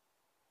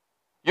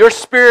 Your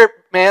spirit,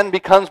 man,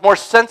 becomes more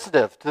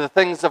sensitive to the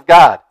things of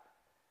God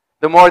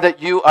the more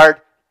that you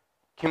are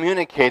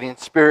communicating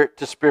Spirit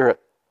to Spirit.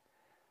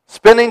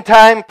 Spending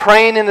time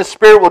praying in the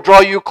Spirit will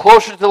draw you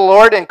closer to the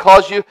Lord and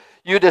cause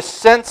you to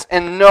sense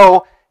and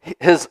know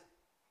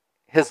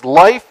His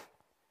life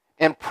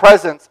and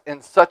presence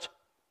in such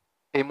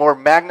a more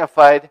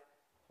magnified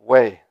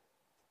way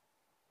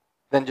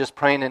than just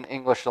praying in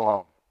English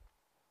alone.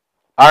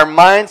 Our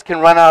minds can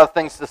run out of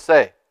things to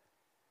say,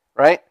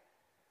 right?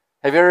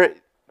 Have you ever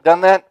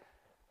done that?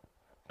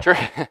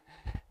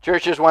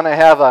 Churches want to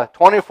have a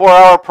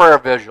 24-hour prayer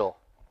vigil.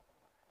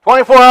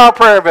 24-hour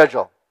prayer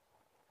vigil.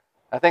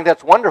 I think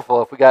that's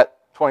wonderful if we got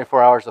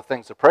 24 hours of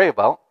things to pray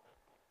about,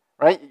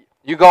 right?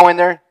 You go in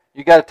there,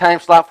 you got a time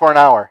slot for an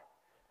hour.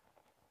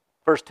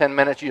 First 10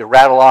 minutes, you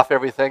rattle off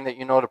everything that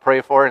you know to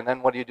pray for, and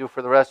then what do you do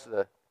for the rest of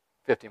the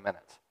 50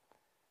 minutes?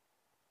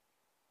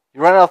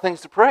 You run out of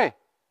things to pray.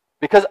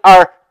 Because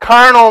our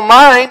carnal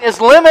mind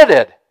is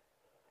limited.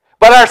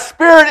 But our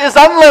spirit is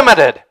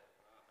unlimited.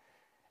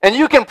 And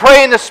you can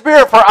pray in the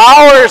Spirit for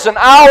hours and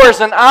hours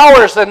and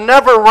hours and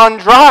never run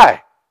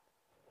dry.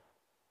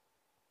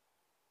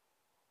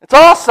 It's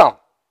awesome.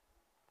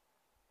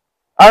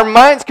 Our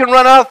minds can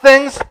run out of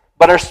things,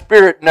 but our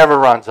spirit never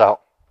runs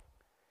out.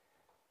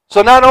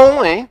 So not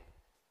only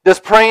does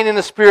praying in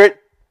the Spirit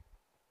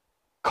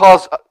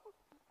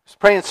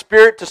praying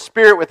Spirit to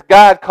Spirit with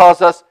God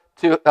cause us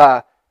to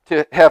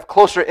have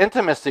closer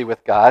intimacy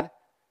with God,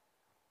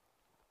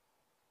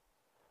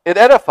 it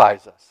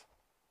edifies us.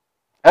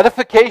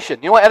 Edification.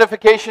 You know what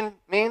edification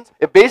means?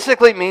 It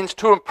basically means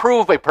to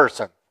improve a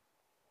person.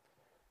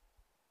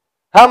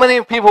 How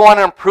many people want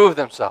to improve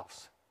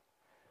themselves?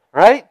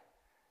 Right?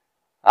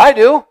 I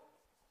do.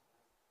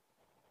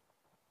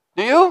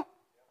 Do you?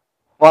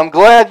 Well, I'm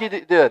glad you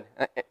did.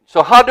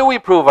 So how do we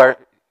improve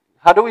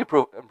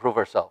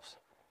ourselves?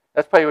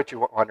 That's probably what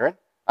you're wondering.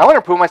 I want to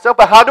improve myself,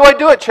 but how do I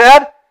do it,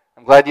 Chad?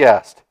 I'm glad you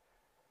asked.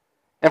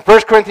 In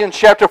 1 Corinthians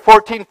chapter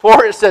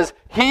 14:4, it says,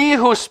 "He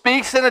who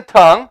speaks in a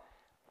tongue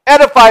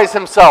edifies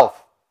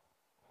himself."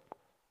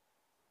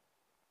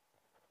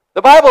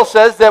 The Bible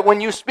says that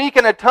when you speak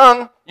in a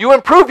tongue, you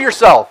improve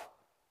yourself.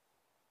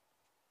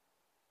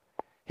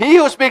 He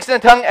who speaks in a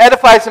tongue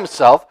edifies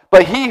himself,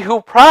 but he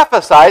who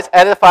prophesies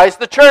edifies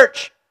the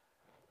church.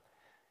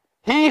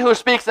 He who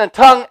speaks in a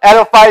tongue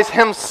edifies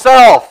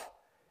himself.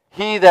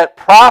 He that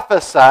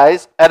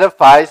prophesies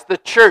edifies the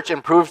church,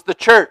 improves the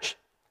church.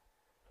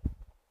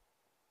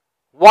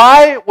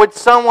 Why would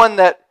someone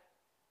that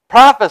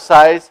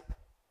prophesy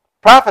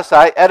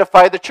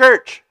edify the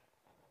church?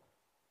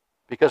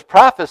 Because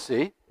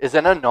prophecy is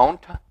in a known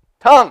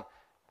tongue.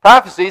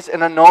 Prophecy is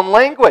in a known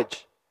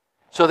language.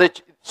 So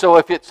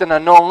if it's in a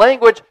known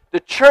language,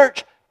 the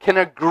church can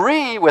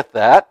agree with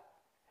that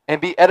and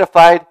be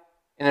edified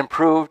and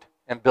improved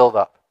and built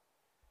up.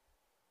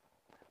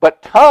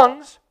 But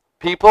tongues,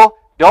 people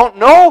don't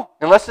know,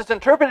 unless it's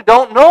interpreted,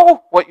 don't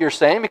know what you're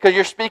saying because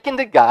you're speaking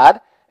to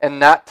God and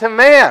not to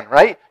man,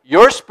 right?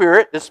 Your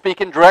spirit is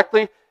speaking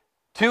directly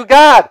to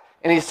God.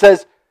 And he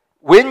says,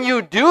 when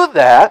you do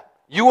that,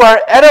 you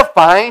are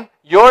edifying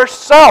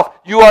yourself.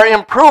 You are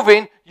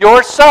improving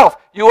yourself.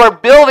 You are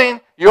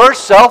building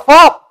yourself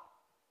up.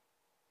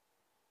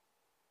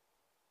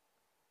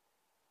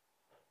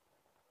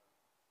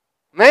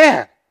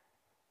 Man.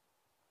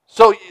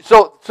 So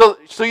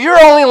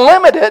you're only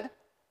limited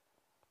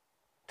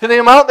to the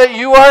amount that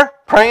you are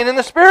praying in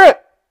the Spirit.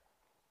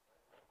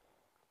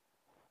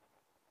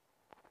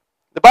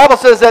 The Bible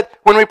says that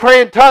when we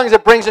pray in tongues,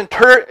 it brings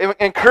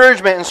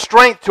encouragement and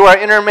strength to our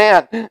inner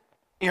man,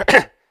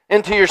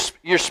 into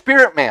your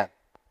spirit man.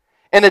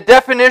 And the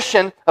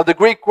definition of the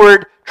Greek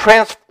word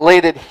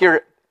translated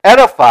here,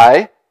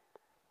 edify,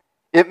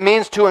 it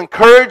means to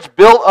encourage,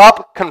 build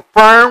up,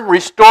 confirm,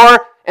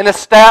 restore, and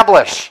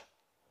establish.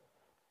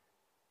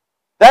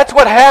 That's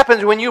what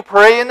happens when you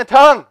pray in the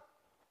tongue.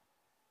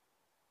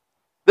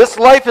 This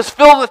life is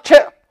filled with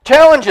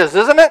challenges,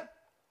 isn't it?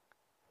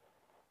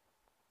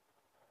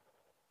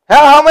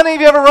 How many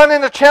of you ever run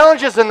into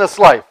challenges in this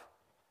life?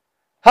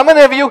 How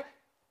many of you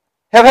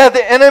have had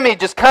the enemy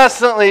just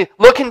constantly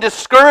looking to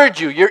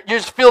discourage you? You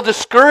just feel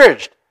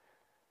discouraged.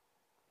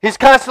 He's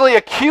constantly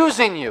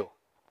accusing you.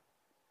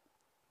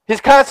 He's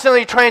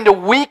constantly trying to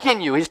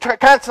weaken you. He's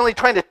constantly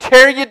trying to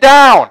tear you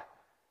down.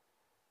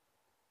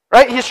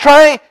 Right? He's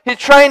trying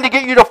to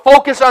get you to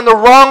focus on the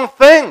wrong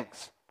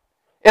things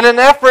in an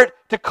effort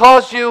to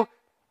cause you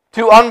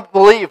to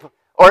unbelieve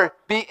or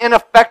be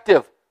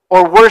ineffective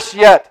or worse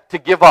yet, to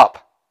give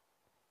up.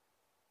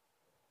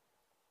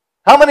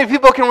 How many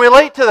people can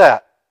relate to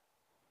that?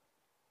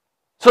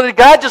 So did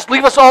God just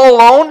leave us all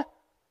alone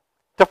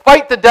to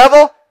fight the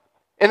devil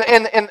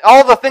and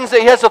all the things that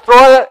he has to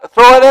throw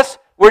at us?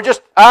 We're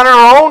just on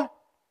our own?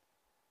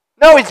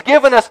 No, he's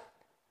given us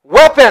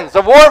weapons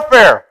of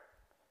warfare.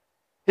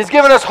 He's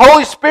given us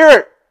Holy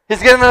Spirit.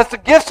 He's given us the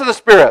gifts of the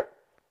Spirit.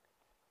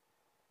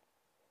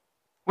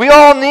 We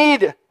all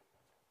need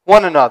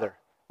one another.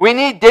 We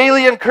need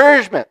daily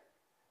encouragement.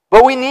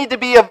 But we need to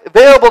be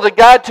available to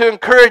God to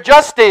encourage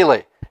us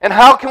daily. And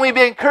how can we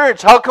be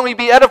encouraged? How can we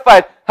be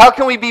edified? How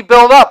can we be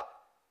built up?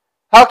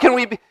 How can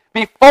we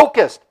be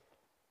focused?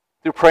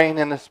 Through praying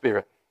in the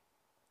Spirit.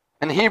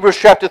 In Hebrews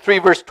chapter 3,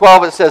 verse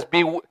 12, it says,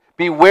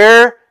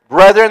 Beware,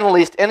 brethren,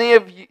 lest any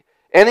of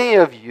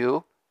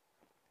you,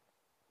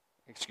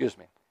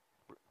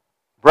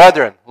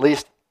 brethren,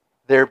 lest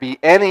there be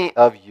any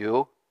of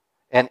you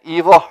an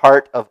evil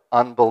heart of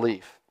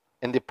unbelief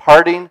in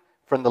departing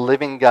from the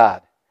living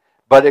God.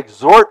 But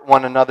exhort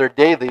one another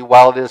daily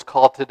while it is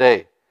called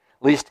today,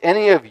 lest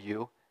any of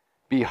you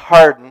be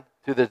hardened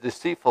through the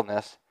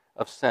deceitfulness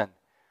of sin.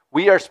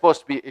 We are supposed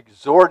to be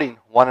exhorting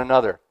one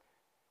another.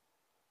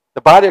 The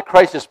body of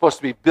Christ is supposed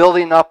to be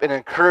building up and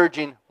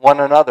encouraging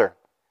one another.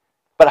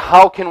 But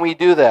how can we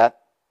do that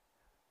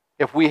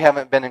if we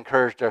haven't been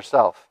encouraged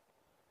ourselves?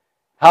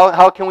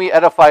 How can we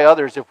edify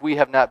others if we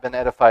have not been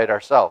edified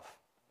ourselves?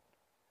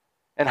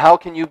 And how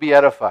can you be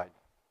edified?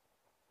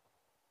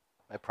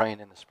 By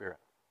praying in the Spirit.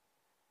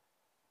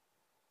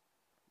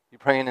 You're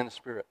praying in the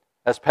Spirit.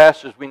 As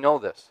pastors, we know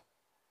this.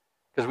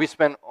 Because we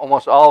spend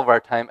almost all of our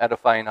time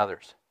edifying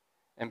others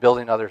and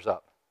building others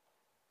up.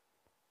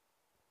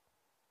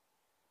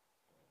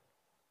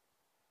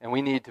 And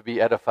we need to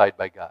be edified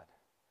by God.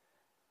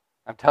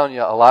 I'm telling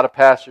you, a lot of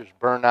pastors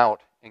burn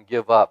out and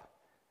give up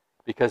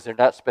because they're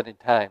not spending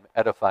time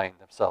edifying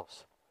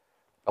themselves.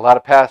 A lot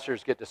of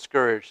pastors get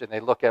discouraged and they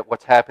look at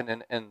what's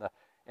happening in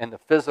the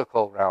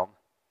physical realm.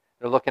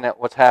 They're looking at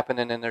what's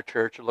happening in their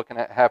church, or looking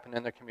at what's happening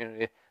in their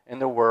community, in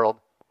the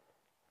world,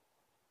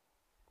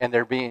 and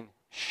they're being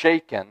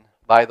shaken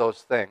by those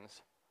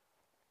things,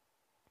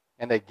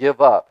 and they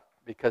give up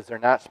because they're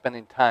not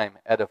spending time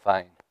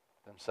edifying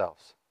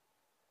themselves.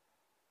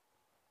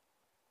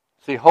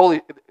 See,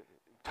 holy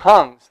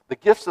tongues, the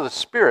gifts of the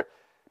Spirit,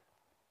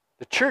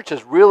 the church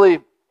has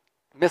really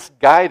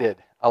misguided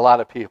a lot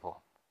of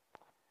people.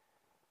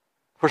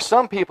 For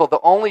some people, the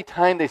only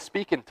time they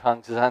speak in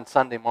tongues is on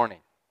Sunday morning.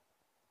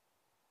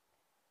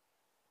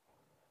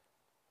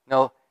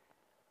 No,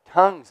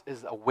 tongues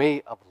is a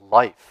way of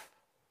life.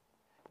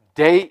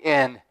 Day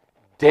in,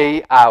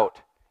 day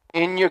out,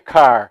 in your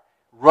car,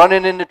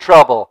 running into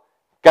trouble,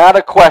 got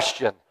a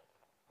question,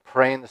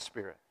 pray in the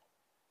Spirit.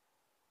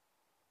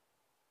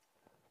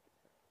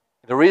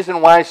 The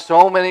reason why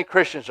so many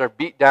Christians are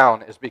beat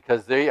down is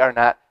because they are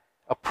not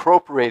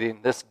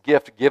appropriating this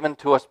gift given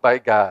to us by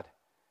God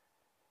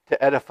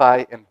to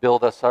edify and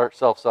build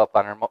ourselves up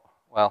on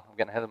I'm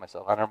getting ahead of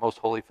myself, on our most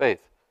holy faith.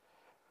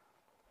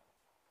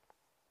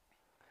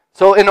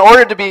 So in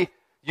order to be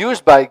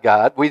used by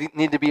God, we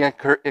need to be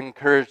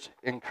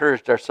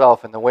encouraged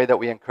ourselves, and the way that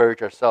we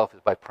encourage ourselves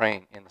is by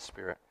praying in the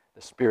Spirit.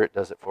 The Spirit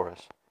does it for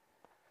us.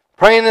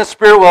 Praying in the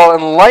Spirit will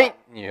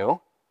enlighten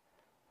you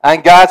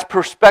on God's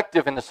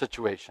perspective in the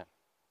situation.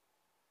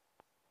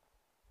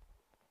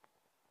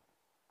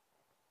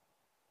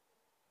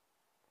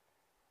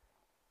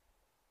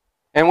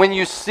 And when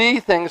you see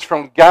things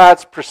from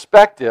God's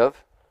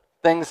perspective,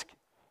 things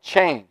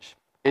change.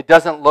 It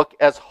doesn't look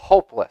as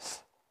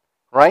hopeless,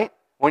 right?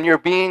 When you're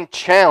being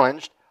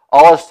challenged,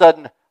 all of a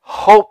sudden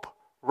hope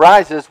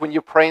rises when you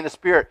pray in the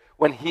Spirit,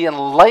 when He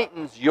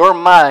enlightens your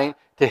mind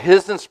to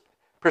His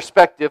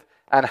perspective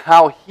on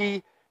how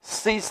He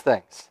sees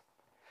things.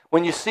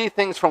 When you see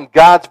things from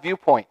God's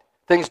viewpoint,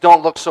 things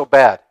don't look so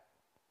bad,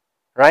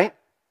 right?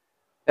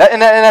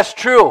 And that's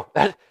true.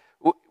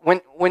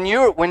 When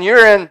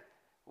you're in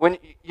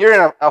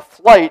a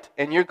flight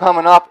and you're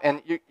coming up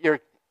and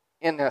you're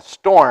in a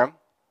storm,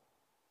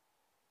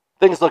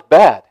 things look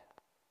bad.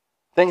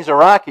 Things are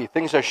rocky.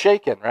 Things are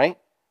shaken, right?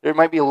 There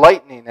might be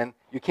lightning and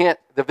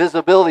the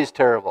visibility is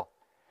terrible.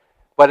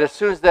 But as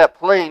soon as that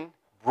plane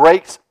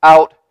breaks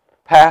out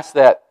past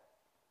that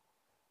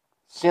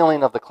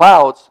ceiling of the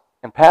clouds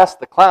and past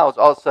the clouds,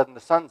 all of a sudden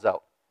the sun's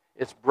out.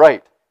 It's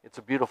bright. It's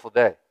a beautiful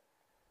day.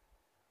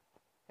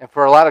 And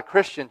for a lot of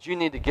Christians, you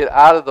need to get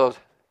out of those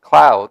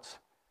clouds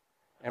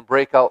and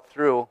break out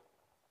through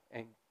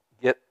and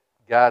get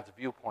God's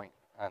viewpoint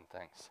on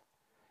things.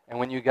 And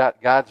when you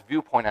got God's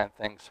viewpoint on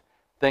things,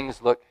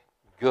 things look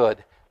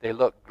good, they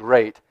look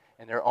great,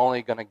 and they're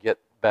only going to get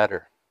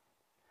better.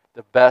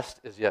 The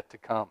best is yet to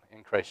come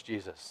in Christ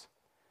Jesus.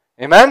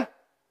 Amen?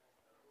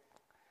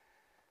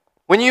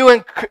 When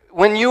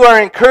you are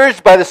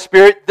encouraged by the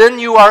Spirit, then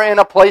you are in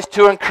a place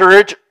to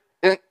encourage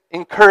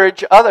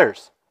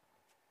others.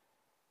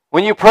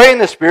 When you pray in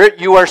the Spirit,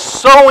 you are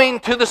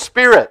sowing to the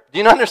Spirit. Do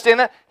you understand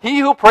that? He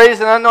who prays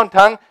in an unknown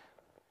tongue,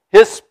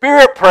 his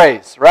spirit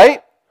prays,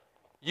 right?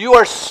 You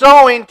are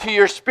sowing to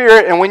your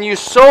spirit, and when you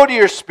sow to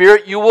your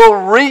spirit, you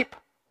will reap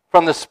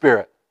from the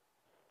Spirit.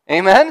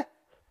 Amen?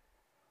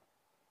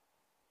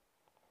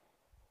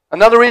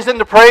 Another reason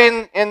to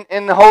pray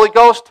in the Holy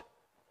Ghost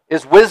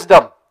is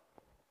wisdom.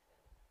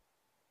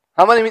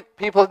 How many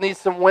people need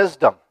some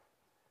wisdom?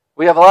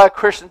 We have a lot of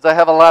Christians that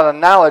have a lot of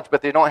knowledge,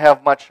 but they don't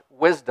have much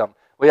wisdom.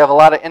 We have a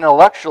lot of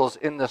intellectuals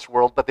in this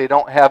world, but they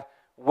don't have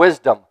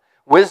wisdom.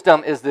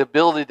 Wisdom is the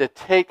ability to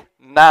take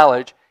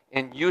knowledge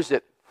and use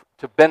it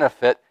to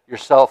benefit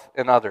yourself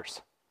and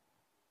others.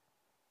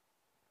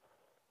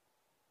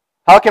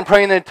 How can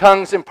praying in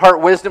tongues impart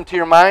wisdom to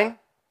your mind?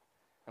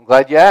 I'm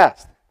glad you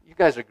asked. You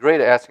guys are great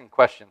at asking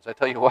questions, I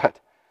tell you what.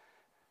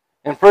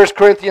 In 1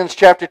 Corinthians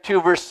chapter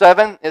 2, verse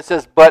 7, it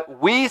says, "But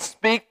we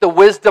speak the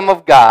wisdom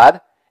of God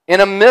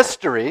in a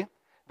mystery,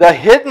 the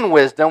hidden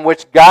wisdom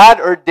which God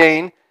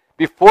ordained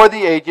before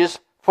the ages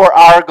for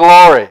our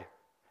glory."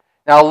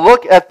 Now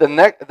look at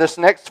this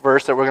next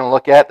verse that we're going to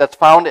look at that's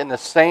found in the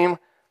same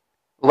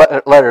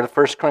letter to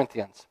 1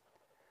 Corinthians.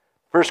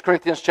 1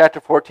 Corinthians chapter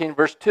 14,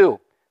 verse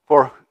 2.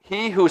 "For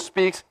he who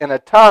speaks in a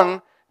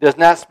tongue does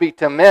not speak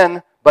to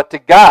men, but to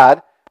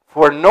God,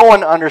 for no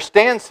one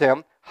understands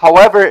him.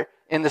 However,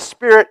 in the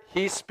Spirit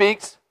he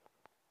speaks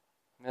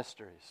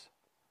mysteries."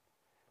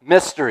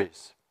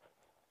 Mysteries.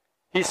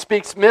 He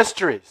speaks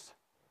mysteries.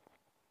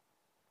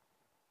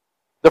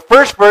 The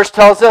first verse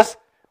tells us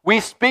we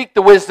speak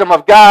the wisdom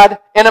of God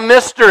in a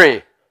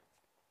mystery.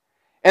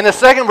 And the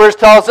second verse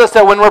tells us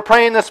that when we're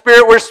praying in the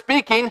Spirit, we're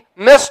speaking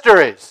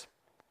mysteries.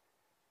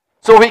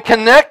 So we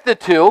connect the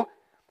two.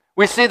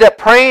 We see that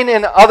praying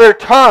in other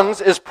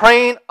tongues is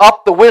praying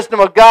up the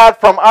wisdom of God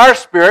from our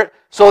spirit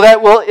so that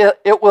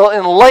it will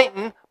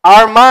enlighten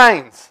our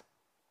minds.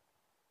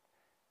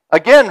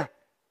 Again,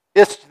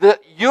 it's the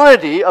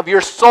unity of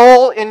your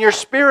soul and your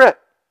spirit.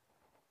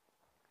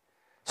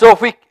 So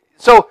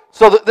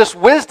this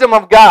wisdom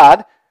of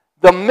God,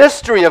 the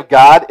mystery of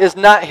God, is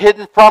not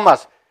hidden from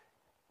us.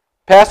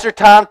 Pastor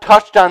Tom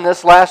touched on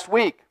this last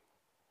week.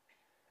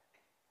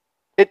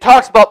 It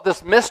talks about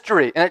this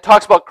mystery, and it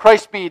talks about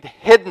Christ being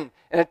hidden,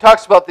 and it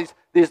talks about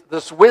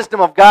this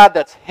wisdom of God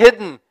that's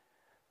hidden.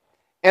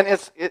 And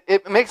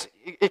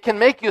it can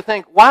make you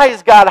think, why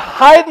is God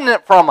hiding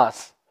it from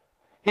us?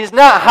 He's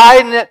not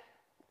hiding it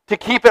to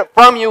keep it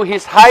from you.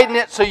 He's hiding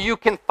it so you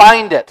can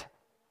find it.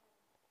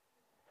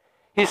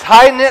 He's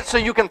hiding it so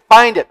you can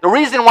find it. The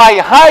reason why he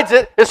hides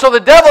it is so the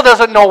devil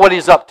doesn't know what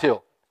he's up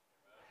to.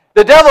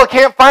 The devil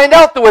can't find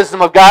out the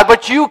wisdom of God,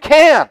 but you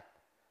can.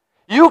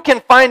 You can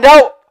find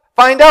out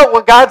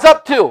what God's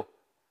up to.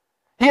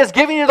 He has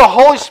given you the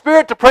Holy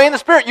Spirit to pray in the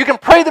Spirit. You can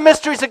pray the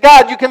mysteries of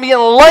God. You can be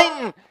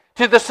enlightened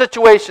to the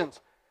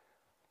situations.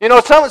 You know,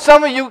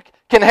 some of you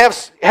can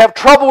have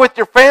trouble with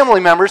your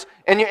family members,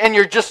 and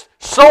you're just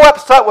so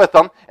upset with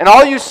them, and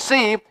all you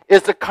see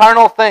is the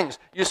carnal things.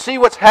 You see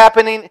what's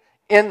happening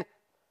in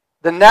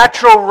the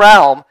natural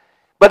realm,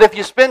 but if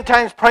you spend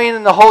time praying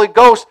in the Holy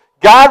Ghost,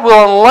 God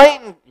will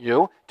enlighten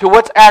you to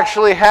what's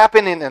actually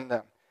happening in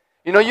them.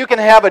 You know, you can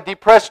have a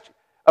depressed,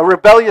 a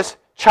rebellious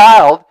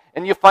child,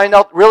 and you find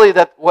out really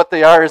that what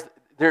they are is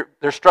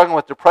they're struggling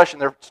with depression,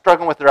 they're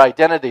struggling with their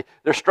identity,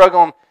 they're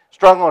struggling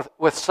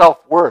with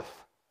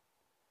self-worth.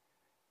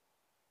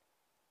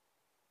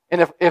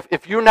 And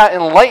if you're not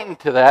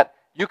enlightened to that,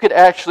 you could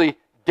actually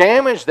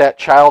damage that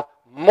child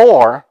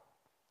more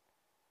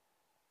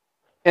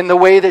in the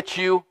way that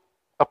you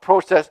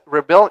approach that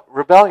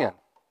rebellion.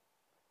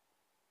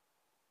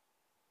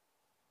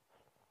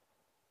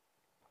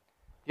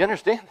 You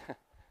understand?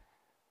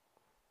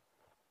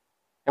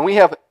 And we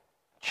have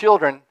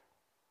children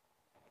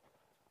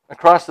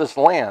across this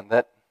land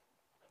that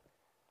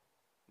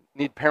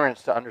need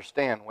parents to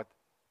understand what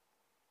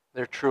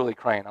they're truly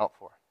crying out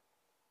for.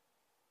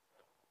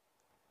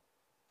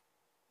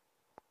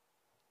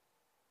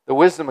 The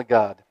wisdom of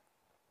God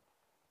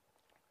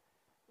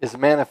is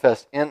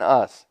manifest in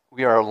us.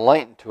 We are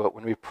enlightened to it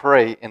when we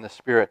pray in the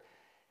Spirit.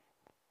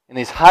 And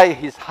he's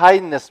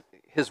hiding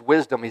his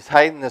wisdom, he's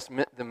hiding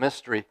the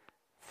mystery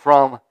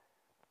from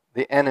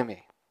the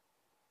enemy.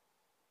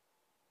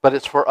 But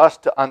it's for us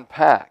to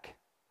unpack.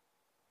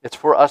 It's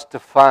for us to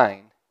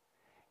find.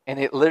 And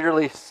it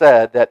literally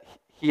said that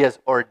he has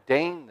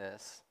ordained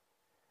this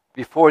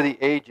before the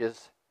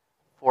ages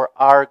for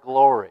our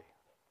glory.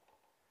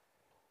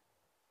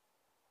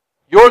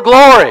 Your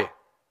glory.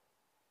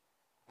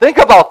 Think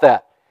about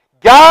that.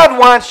 God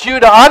wants you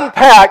to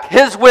unpack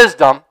his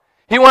wisdom.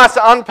 He wants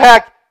to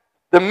unpack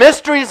the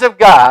mysteries of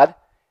God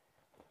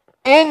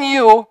in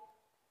you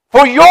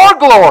for your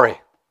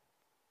glory.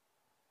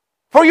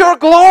 For your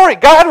glory.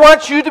 God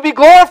wants you to be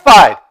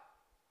glorified.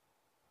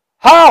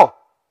 How?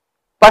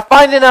 By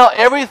finding out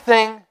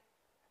everything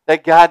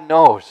that God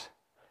knows.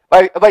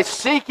 By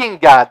seeking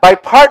God. By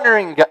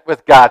partnering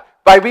with God.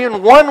 By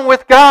being one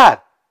with God.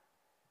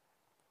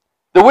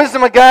 The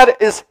wisdom of God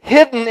is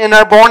hidden in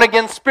our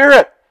born-again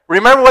spirit.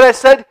 Remember what I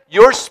said?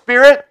 Your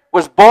spirit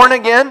was born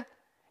again,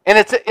 and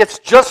it's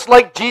just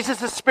like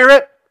Jesus'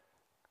 spirit.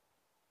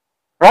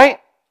 Right?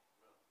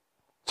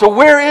 So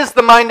where is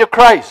the mind of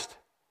Christ?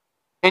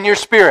 In your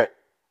spirit.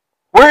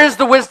 Where is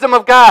the wisdom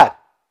of God?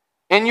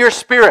 In your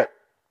spirit.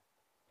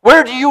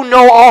 Where do you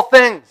know all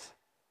things?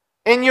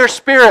 In your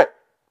spirit.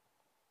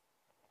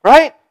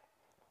 Right?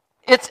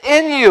 It's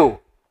in you.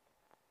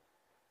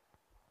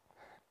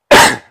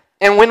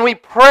 And when we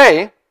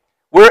pray,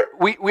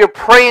 we're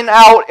praying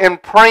out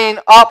and praying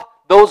up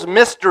those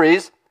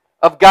mysteries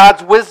of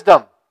God's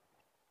wisdom.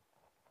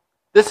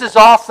 This is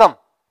awesome.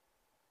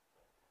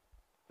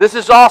 This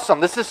is awesome.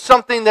 This is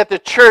something that the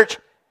church,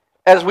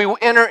 as we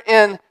enter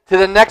into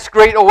the next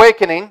great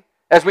awakening,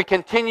 as we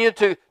continue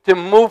to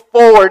move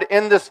forward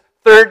in this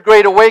third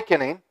great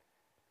awakening,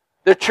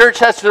 the church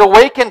has to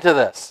awaken to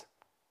this.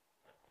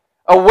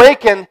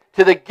 Awaken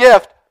to the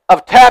gift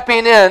of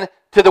tapping in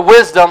to the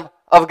wisdom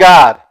of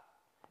God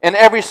in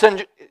every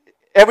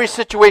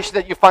situation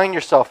that you find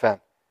yourself in.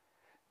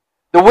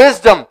 The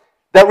wisdom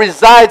that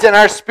resides in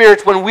our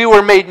spirits when we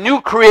were made new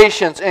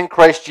creations in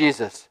Christ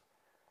Jesus.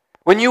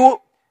 When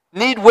you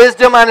need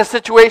wisdom on a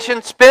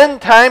situation,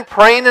 spend time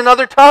praying in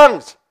other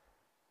tongues.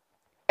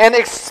 And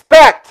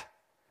expect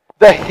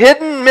the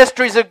hidden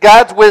mysteries of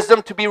God's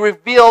wisdom to be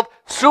revealed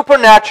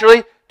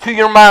supernaturally to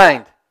your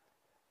mind.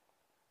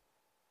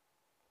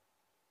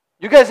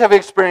 You guys have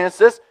experienced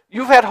this.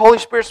 You've had Holy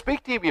Spirit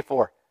speak to you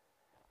before.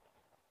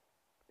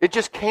 It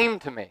just came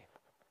to me.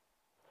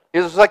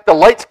 It was like the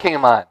lights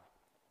came on.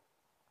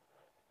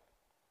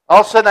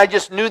 All of a sudden, I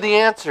just knew the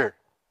answer.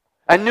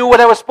 I knew what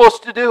I was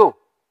supposed to do.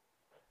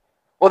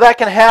 Well, that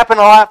can happen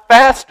a lot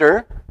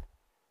faster.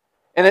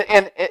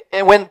 And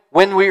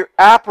when we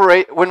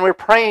operate, when we're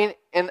praying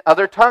in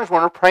other tongues,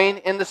 when we're praying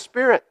in the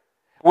Spirit,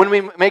 when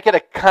we make it a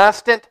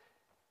constant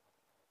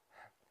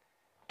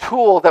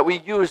tool that we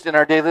use in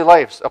our daily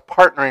lives of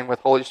partnering with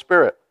Holy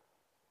Spirit.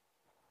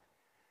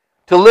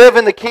 To live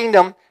in the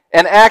kingdom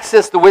and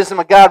access the wisdom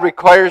of God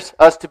requires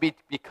us to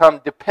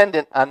become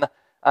dependent on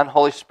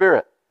Holy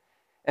Spirit.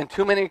 And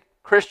too many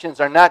Christians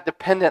are not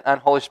dependent on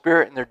Holy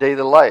Spirit in their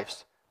daily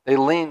lives. They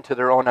lean to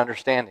their own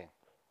understanding.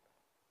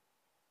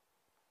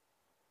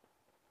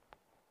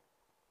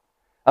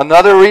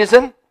 Another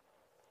reason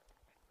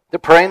to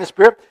pray in the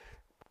Spirit,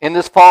 in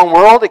this fallen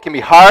world, it can be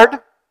hard.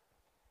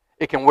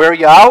 It can wear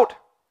you out.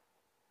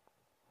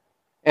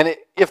 And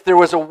if there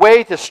was a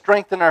way to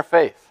strengthen our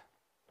faith,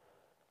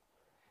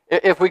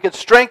 if we could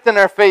strengthen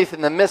our faith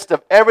in the midst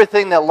of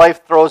everything that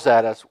life throws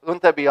at us,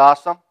 wouldn't that be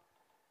awesome?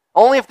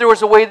 Only if there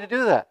was a way to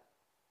do that.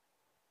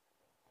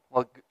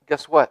 Well,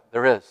 guess what?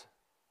 There is.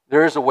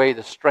 There is a way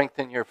to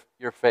strengthen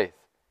your faith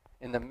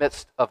in the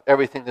midst of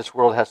everything this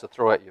world has to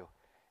throw at you.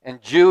 In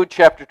Jude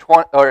chapter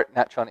 20, or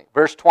not 20,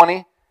 verse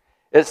 20,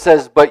 it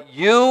says, "But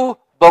you,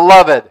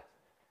 beloved."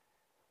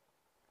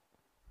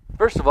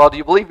 First of all, do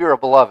you believe you're a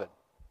beloved?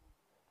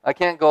 I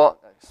can't go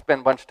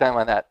spend a bunch of time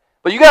on that.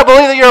 But you got to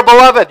believe that you're a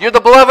beloved. You're the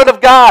beloved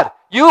of God.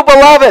 You,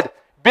 beloved,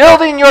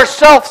 building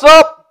yourselves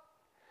up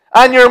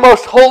on your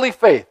most holy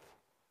faith.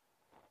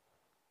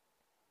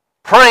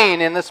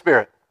 Praying in the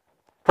Spirit.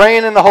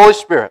 Praying in the Holy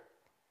Spirit.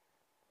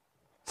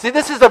 See,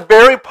 this is a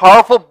very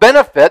powerful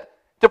benefit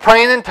to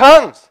praying in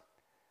tongues.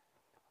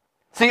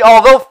 See,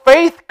 although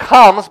faith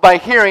comes by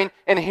hearing,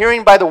 and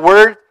hearing by the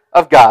Word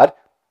of God,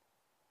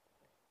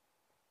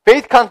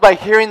 faith comes by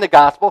hearing the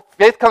gospel.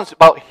 Faith comes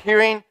about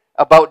hearing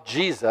about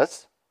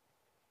Jesus.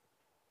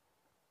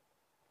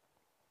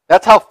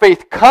 That's how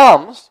faith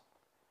comes.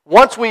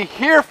 Once we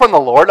hear from the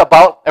Lord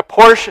about a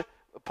portion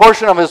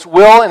of His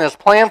will and His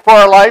plan for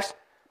our lives,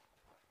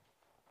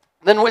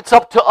 then it's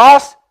up to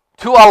us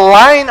to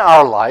align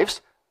our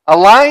lives,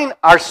 align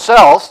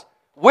ourselves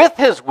with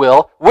His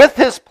will, with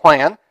His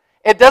plan.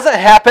 It doesn't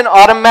happen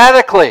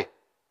automatically.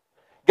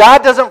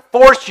 God doesn't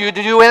force you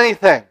to do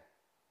anything.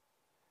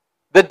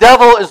 The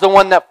devil is the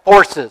one that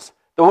forces.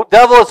 The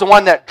devil is the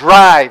one that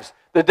drives.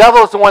 The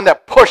devil is the one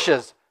that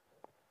pushes.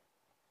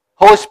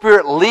 Holy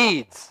Spirit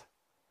leads.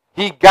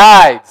 He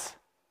guides.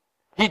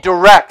 He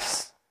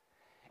directs.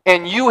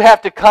 And you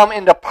have to come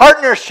into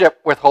partnership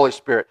with Holy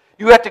Spirit.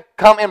 You have to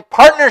come in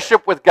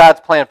partnership with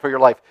God's plan for your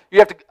life. You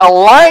have to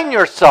align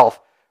yourself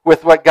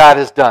with what God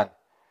has done.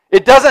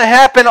 It doesn't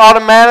happen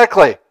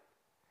automatically.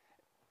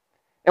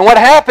 And what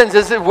happens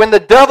is that when the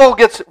devil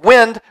gets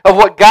wind of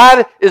what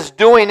God is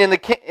doing in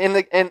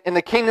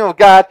the kingdom of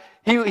God,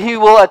 he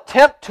will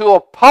attempt to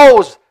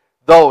oppose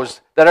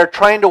those that are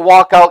trying to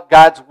walk out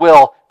God's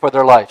will for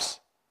their lives.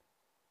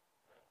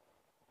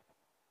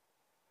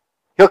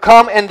 He'll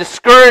come and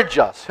discourage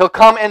us. He'll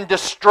come and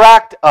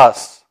distract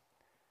us.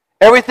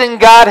 Everything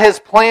God has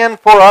planned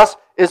for us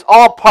is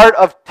all part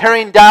of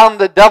tearing down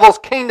the devil's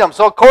kingdom.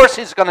 So of course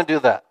he's going to do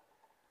that.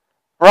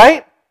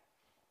 Right?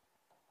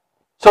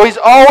 So he's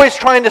always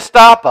trying to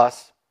stop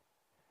us.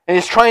 And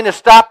he's trying to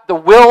stop the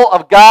will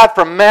of God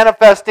from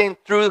manifesting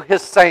through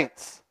His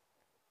saints.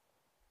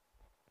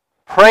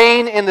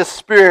 Praying in the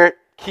Spirit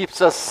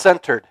keeps us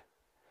centered.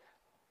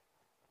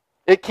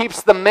 It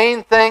keeps the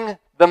main thing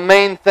the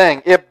main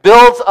thing. It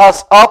builds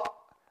us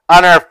up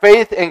on our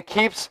faith and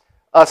keeps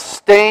us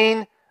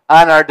staying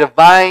on our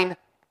divine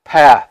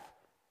path.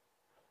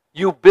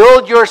 You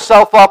build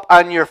yourself up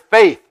on your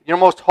faith, your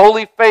most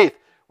holy faith,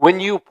 when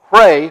you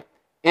pray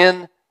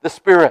in the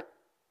Spirit.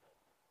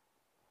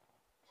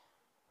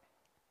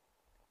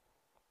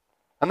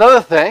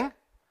 Another thing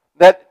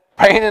that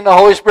praying in the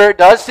Holy Spirit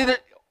does,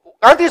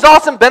 aren't these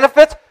awesome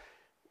benefits?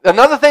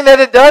 Another thing that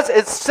it does,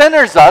 it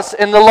centers us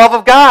in the love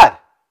of God.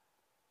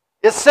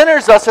 It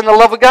centers us in the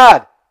love of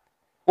God.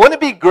 Wouldn't it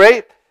be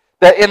great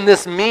that in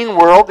this mean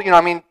world,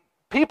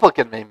 people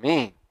can be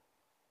mean.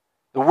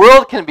 The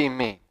world can be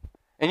mean.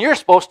 And you're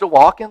supposed to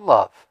walk in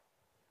love.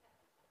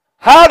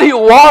 How do you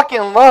walk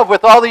in love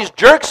with all these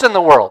jerks in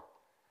the world?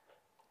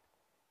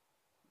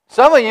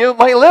 Some of you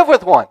might live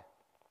with one.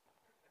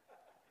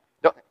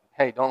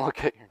 Don't look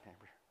at your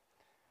neighbor.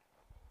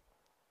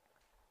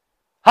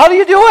 How do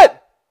you do it?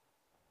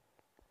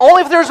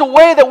 Only if there's a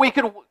way that we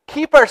could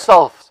keep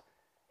ourselves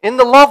in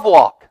the love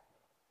walk.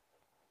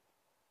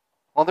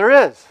 Well, there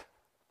is.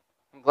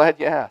 I'm glad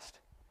you asked.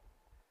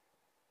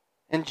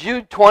 In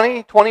Jude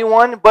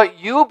 20:21, but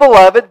you,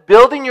 beloved,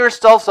 building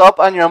yourselves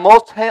up on your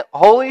most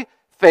holy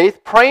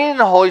faith, praying in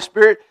the Holy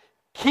Spirit,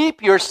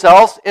 keep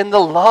yourselves in the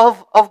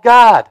love of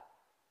God.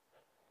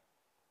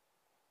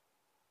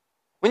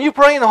 When you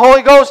pray in the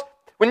Holy Ghost,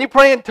 when you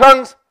pray in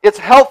tongues, it's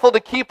helpful to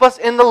keep us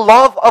in the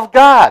love of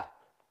God.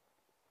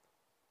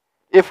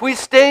 If we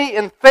stay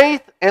in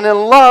faith and in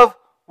love,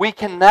 we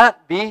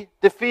cannot be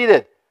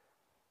defeated.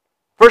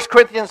 1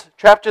 Corinthians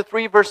chapter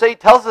 3, verse 8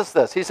 tells us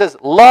this. He says,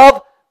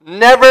 love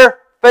never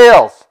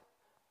fails.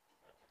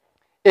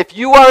 If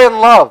you are in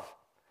love,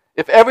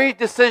 if every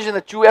decision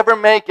that you ever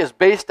make is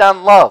based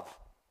on love,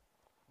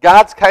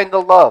 God's kind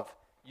of love,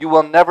 you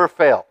will never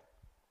fail.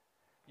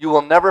 You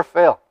will never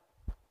fail.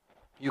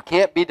 You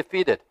can't be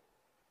defeated.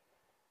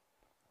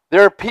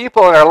 There are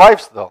people in our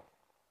lives, though,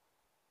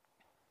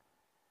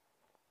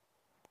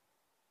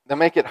 that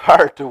make it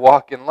hard to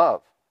walk in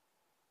love.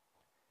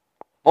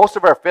 Most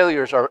of our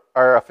failures are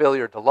a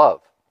failure to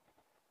love.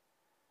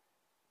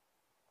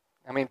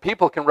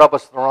 People can rub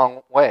us the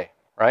wrong way,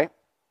 right?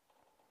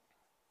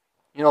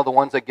 You know, the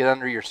ones that get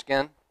under your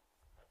skin?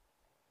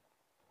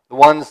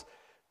 Those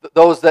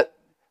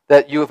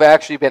that you have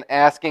actually been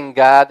asking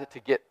God to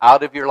get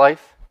out of your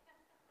life,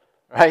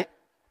 right?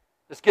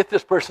 Just get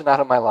this person out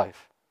of my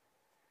life.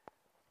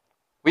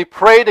 We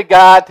pray to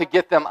God to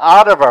get them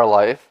out of our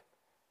life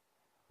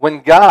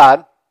when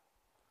God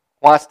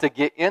wants to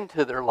get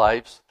into their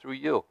lives through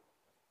you.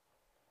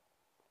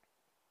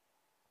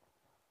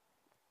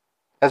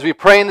 As we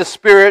pray in the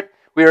Spirit,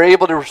 we are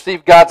able to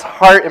receive God's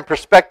heart and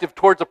perspective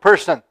towards a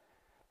person,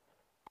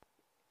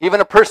 even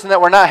a person that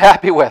we're not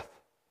happy with.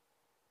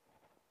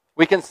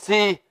 We can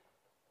see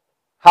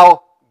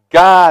how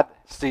God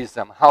sees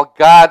them, how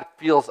God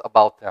feels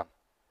about them.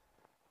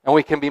 And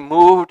we can be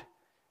moved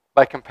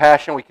by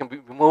compassion. We can be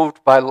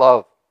moved by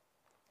love.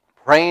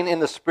 Praying in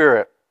the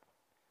Spirit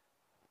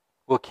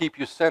will keep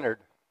you centered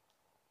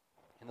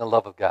in the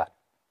love of God.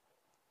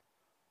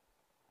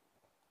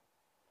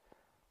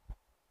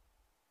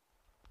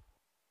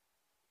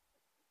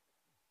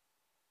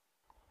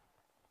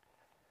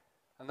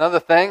 Another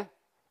thing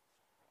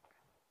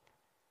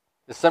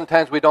is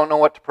sometimes we don't know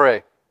what to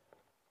pray.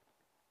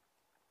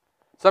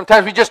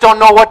 Sometimes we just don't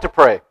know what to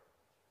pray.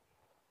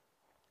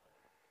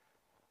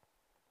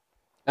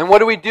 And what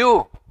do we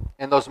do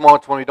in those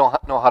moments when we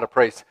don't know how to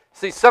pray?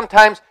 See,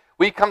 sometimes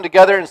we come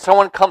together and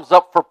someone comes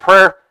up for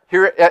prayer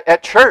here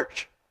at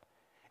church.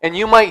 And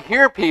you might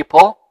hear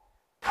people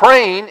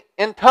praying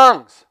in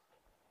tongues.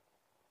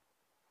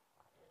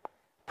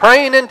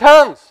 Praying in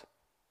tongues.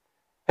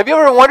 Have you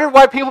ever wondered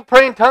why people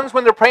pray in tongues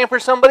when they're praying for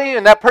somebody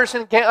and that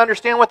person can't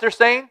understand what they're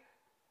saying?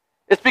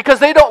 It's because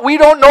we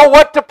don't know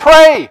what to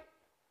pray.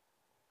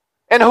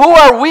 And who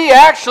are we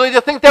actually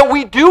to think that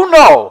we do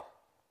know?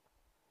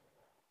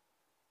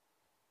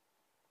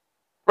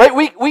 Right?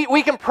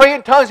 We can pray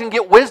in tongues and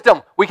get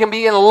wisdom. We can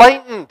be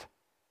enlightened.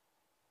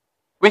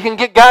 We can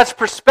get God's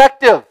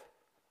perspective.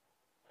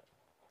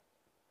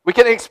 We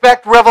can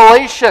expect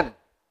revelation.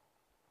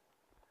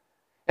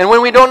 And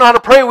when we don't know how to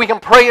pray, we can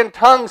pray in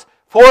tongues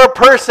for a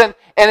person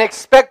and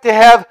expect to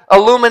have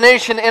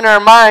illumination in our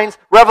minds,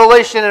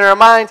 revelation in our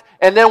minds,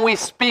 and then we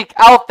speak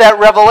out that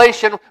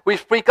revelation, we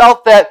speak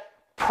out that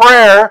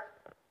prayer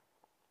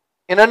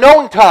in a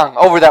known tongue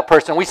over that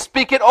person. We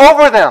speak it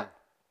over them.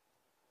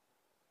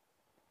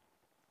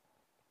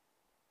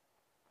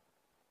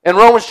 In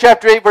Romans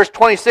chapter 8, verse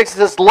 26, it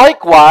says,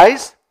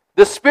 likewise,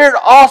 the Spirit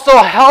also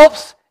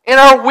helps in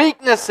our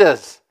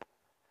weaknesses.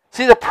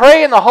 See, to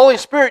pray in the Holy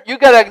Spirit, you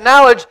got to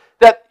acknowledge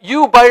that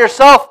you by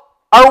yourself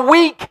are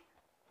weak.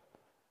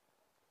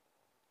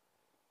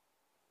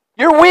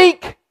 You're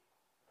weak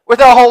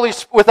without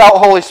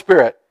Holy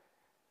Spirit.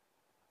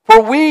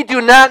 For we do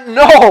not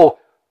know.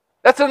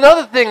 That's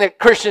another thing that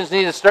Christians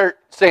need to start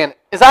saying,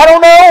 is I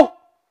don't know,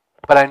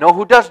 but I know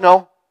who does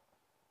know.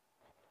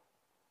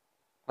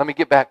 Let me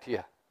get back to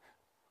you.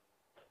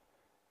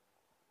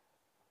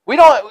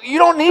 You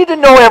don't need to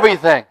know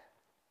everything.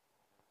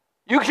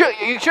 You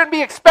shouldn't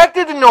be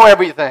expected to know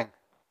everything.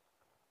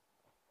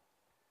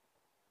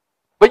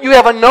 But you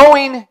have a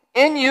knowing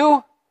in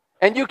you,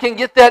 and you can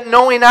get that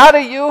knowing out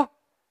of you,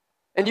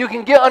 and you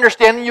can get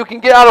understanding, you can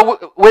get out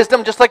of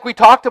wisdom, just like we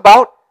talked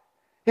about.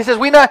 He says,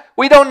 we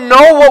don't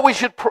know what we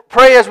should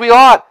pray as we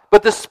ought,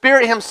 but the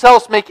Spirit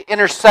Himself make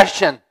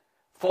intercession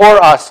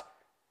for us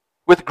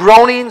with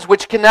groanings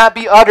which cannot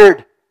be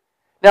uttered.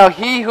 Now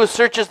He who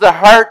searches the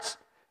hearts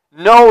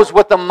knows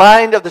what the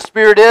mind of the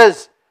Spirit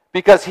is,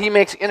 because He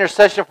makes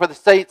intercession for the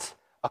saints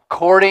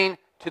according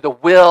to the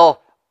will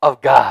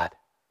of God.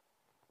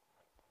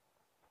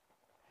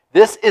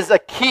 This is a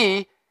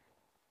key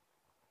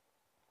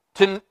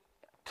to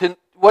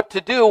what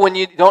to do when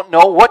you don't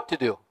know what to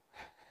do.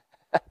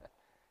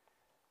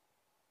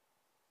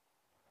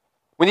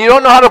 When you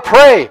don't know how to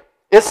pray,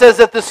 it says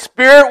that the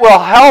Spirit will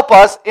help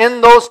us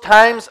in those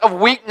times of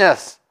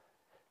weakness.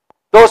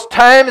 Those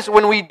times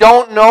when we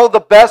don't know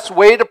the best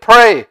way to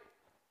pray.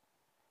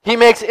 He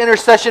makes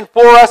intercession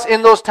for us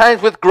in those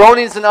times with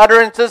groanings and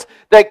utterances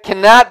that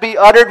cannot be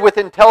uttered with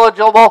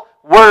intelligible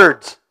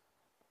words.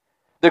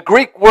 The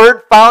Greek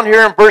word found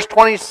here in verse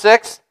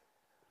 26,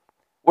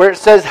 where it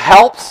says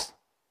helps,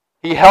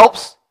 He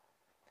helps,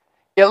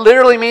 it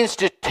literally means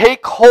to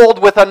take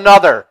hold with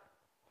another.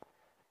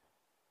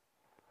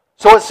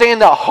 So it's saying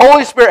the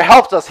Holy Spirit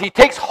helps us. He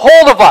takes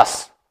hold of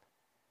us.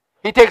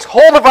 He takes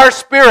hold of our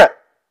spirit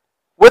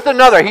with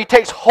another. He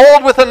takes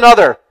hold with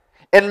another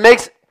and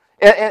makes,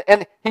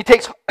 and He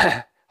takes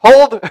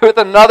hold with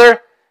another.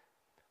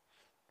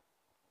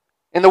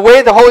 And the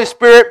way the Holy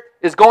Spirit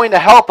is going to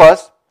help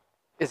us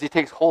is He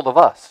takes hold of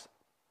us.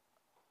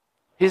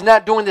 He's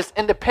not doing this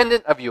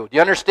independent of you. Do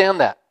you understand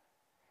that?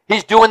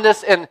 He's doing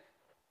this in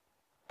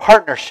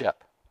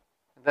partnership.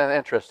 Isn't that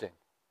interesting?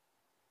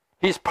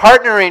 He's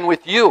partnering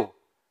with you.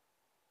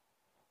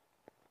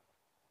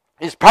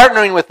 He's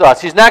partnering with us.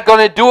 He's not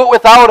going to do it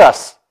without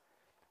us.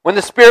 When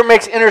the Spirit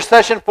makes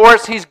intercession for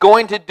us, He's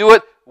going to do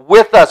it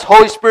with us.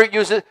 Holy Spirit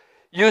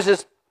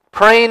uses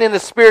praying in the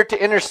Spirit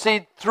to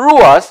intercede through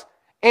us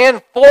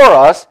and for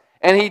us.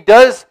 And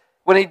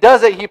when He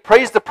does it, He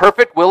prays the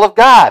perfect will of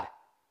God.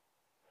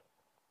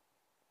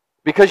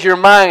 Because your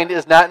mind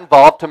is not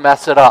involved to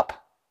mess it up.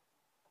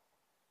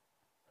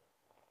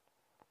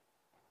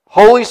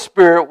 Holy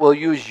Spirit will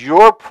use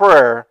your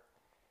prayer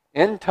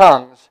in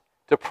tongues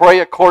to pray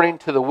according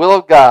to the will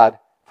of God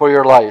for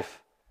your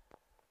life.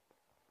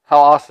 How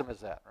awesome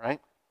is that,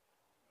 right?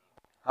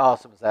 How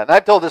awesome is that? And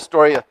I've told this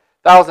story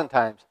 1,000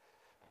 times,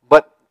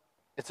 but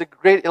it's a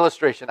great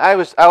illustration. I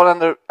was out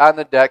on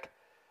the deck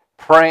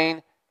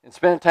praying and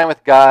spending time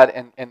with God,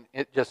 and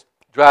it just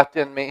dropped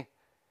in me.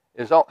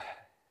 It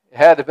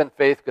had to have been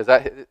faith, because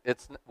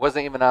it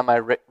wasn't even on my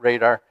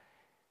radar.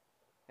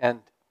 And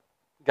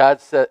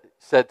God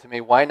said to me,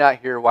 "Why not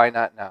here? Why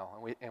not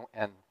now?"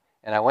 And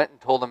I went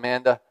and told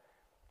Amanda,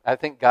 "I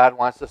think God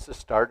wants us to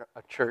start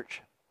a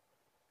church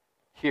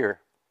here,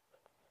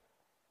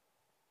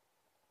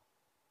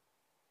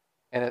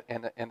 and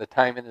the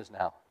timing is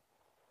now."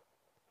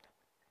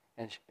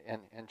 And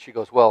she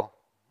goes, "Well,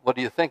 what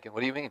are you thinking? What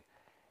do you mean?"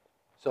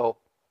 So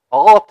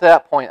all up to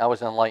that point, I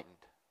was enlightened,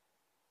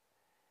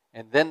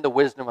 and then the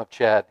wisdom of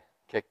Chad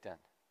kicked in.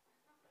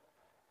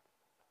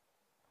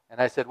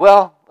 And I said,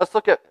 "Well,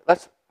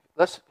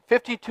 let's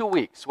 52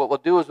 weeks. What we'll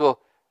do is we'll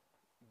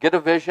get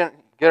our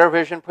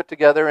vision put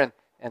together, and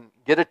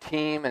get a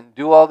team, and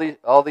do all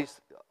these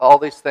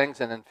things.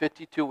 And in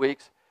 52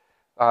 weeks,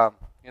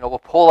 we'll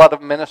pull out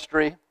of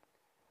ministry.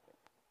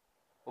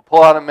 We'll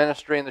pull out of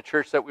ministry in the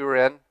church that we were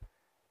in.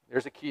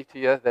 There's a key to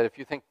you, that if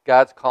you think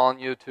God's calling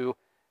you to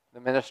the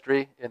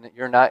ministry and that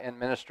you're not in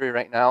ministry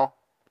right now,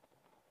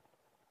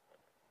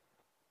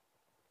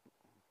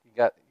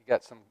 you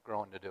got some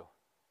growing to do."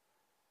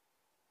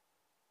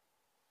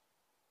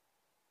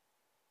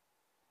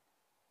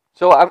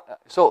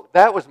 So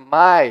that was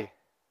my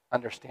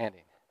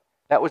understanding.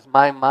 That was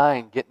my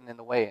mind getting in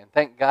the way. And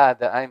thank God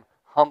that I'm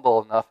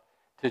humble enough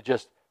to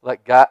just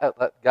let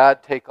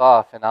God take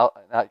off, and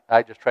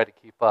I just try to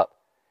keep up.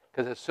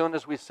 Because as soon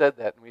as we said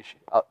that, and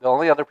the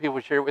only other people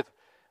we shared with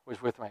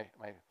was with my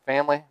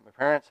family, my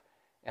parents,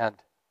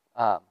 and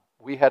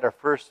we had our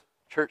first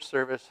church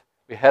service.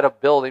 We had a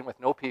building with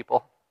no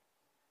people,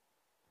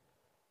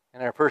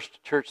 and our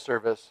first church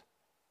service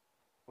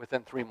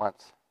within 3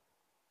 months.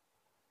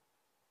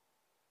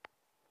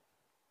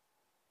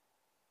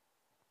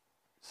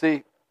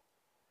 See,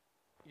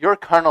 your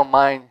carnal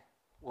mind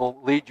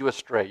will lead you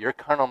astray. Your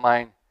carnal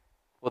mind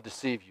will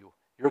deceive you.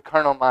 Your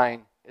carnal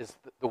mind is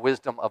the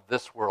wisdom of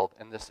this world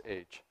and this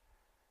age.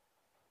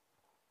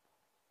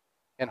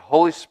 And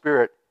Holy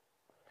Spirit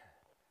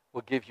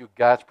will give you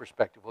God's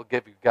perspective, will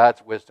give you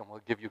God's wisdom, will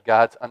give you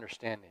God's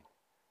understanding.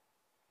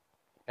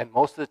 And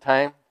most of the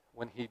time,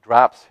 when He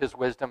drops His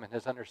wisdom and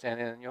His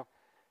understanding in you,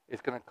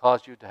 it's going to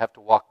cause you to have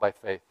to walk by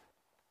faith.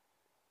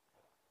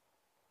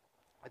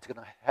 It's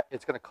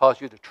going to cause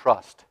you to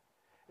trust.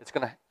 It's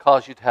going to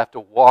cause you to have to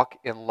walk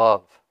in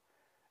love.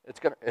 It's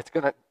going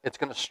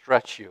to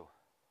stretch you.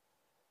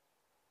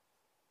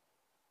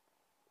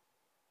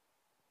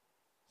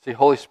 See,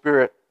 Holy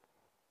Spirit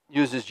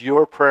uses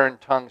your prayer in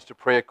tongues to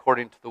pray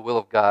according to the will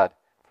of God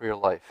for your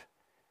life.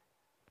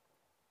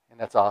 And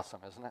that's awesome,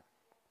 isn't it?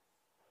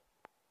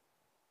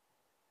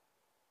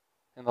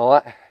 And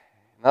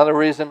another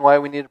reason why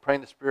we need to pray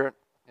in the Spirit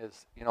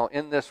is,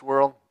 in this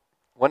world,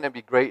 wouldn't it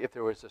be great if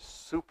there was a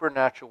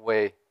supernatural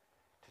way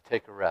to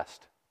take a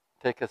rest,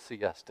 take a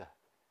siesta,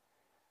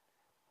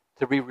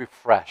 to be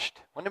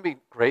refreshed? Wouldn't it be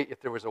great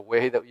if there was a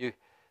way that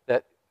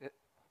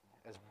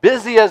as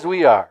busy as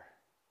we are,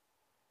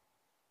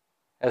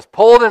 as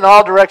pulled in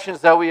all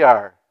directions that we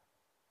are,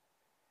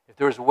 if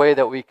there was a way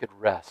that we could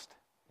rest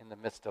in the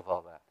midst of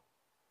all that?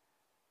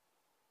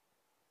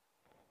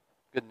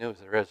 Good news,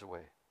 there is a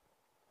way.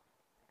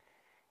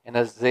 In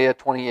Isaiah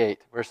 28,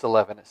 verse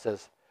 11, it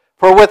says,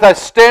 "For with a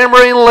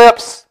stammering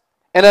lips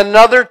and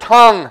another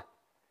tongue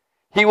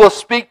he will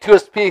speak to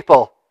his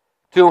people,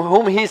 to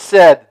whom he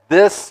said,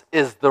 this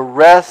is the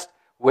rest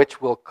which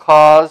will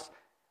cause,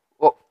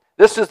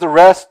 this is the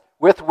rest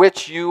with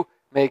which you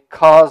may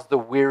cause the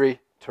weary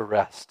to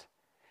rest.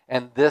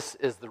 And this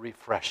is the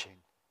refreshing."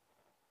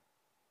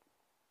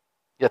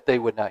 Yet they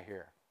would not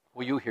hear.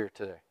 Will you hear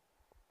today?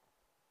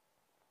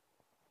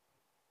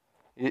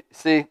 You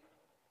see,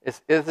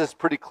 it is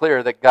pretty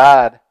clear that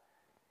God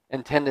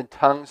intended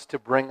tongues to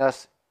bring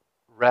us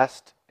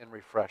rest and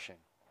refreshing.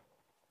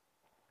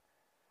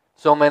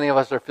 So many of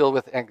us are filled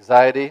with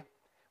anxiety.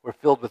 We're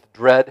filled with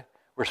dread.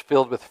 We're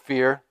filled with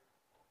fear.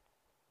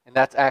 And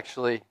that's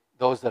actually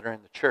those that are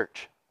in the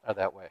church are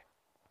that way.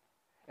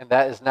 And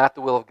that is not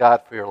the will of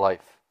God for your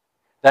life.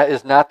 That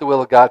is not the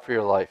will of God for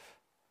your life.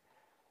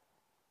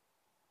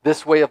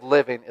 This way of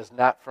living is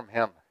not from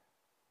Him.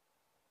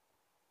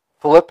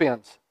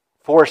 Philippians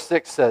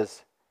 4:6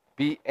 says,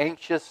 "Be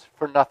anxious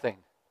for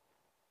nothing."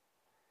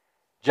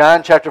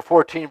 John chapter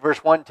 14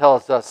 verse 1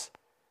 tells us,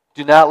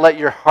 "Do not let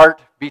your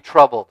heart be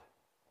troubled."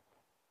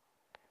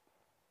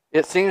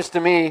 It seems to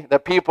me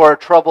that people are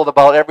troubled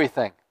about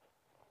everything.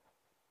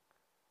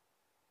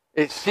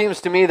 It seems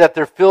to me that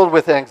they're filled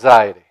with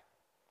anxiety.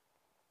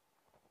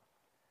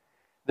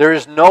 There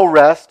is no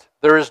rest,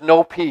 there is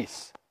no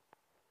peace,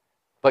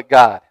 but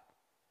God.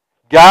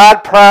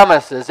 God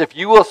promises if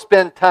you will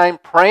spend time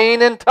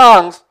praying in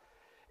tongues,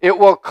 it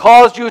will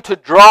cause you to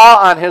draw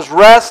on His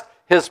rest,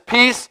 His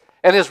peace,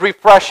 and His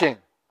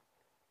refreshing.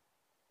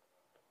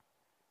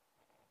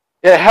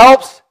 It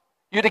helps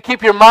you to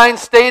keep your mind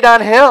stayed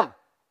on Him,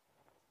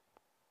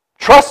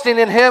 trusting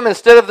in Him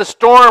instead of the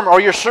storm or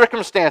your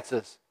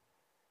circumstances.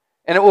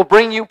 And it will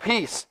bring you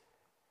peace.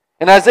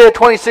 In Isaiah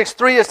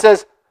 26:3 it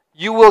says,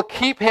 "You will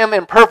keep him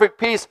in perfect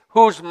peace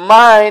whose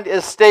mind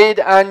is stayed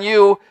on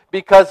you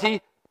because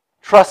he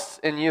trusts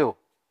in you."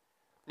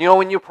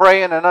 When you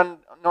pray in an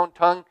unknown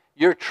tongue,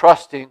 you're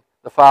trusting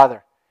the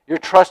Father. You're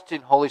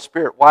trusting Holy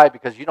Spirit. Why?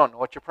 Because you don't know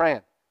what you're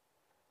praying.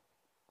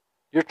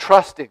 You're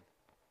trusting.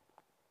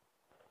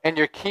 And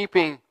you're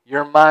keeping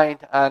your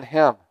mind on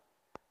Him.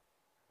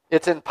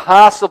 It's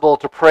impossible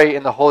to pray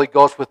in the Holy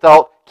Ghost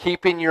without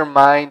keeping your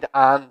mind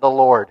on the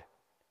Lord.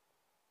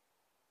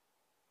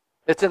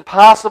 It's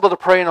impossible to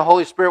pray in the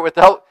Holy Spirit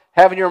without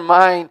having your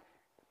mind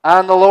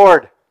on the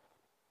Lord.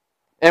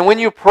 And when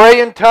you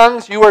pray in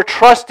tongues, you are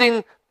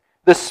trusting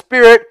the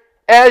Spirit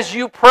as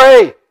you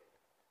pray.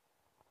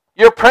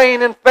 You're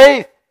praying in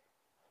faith.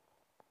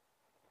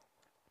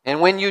 And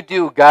when you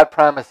do, God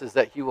promises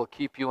that He will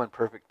keep you in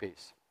perfect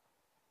peace.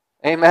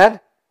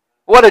 Amen?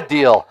 What a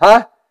deal,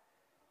 huh?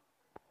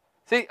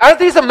 See, aren't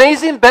these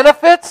amazing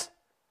benefits?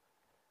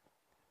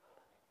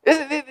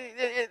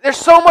 There's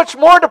so much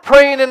more to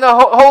praying in the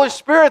Holy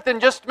Spirit than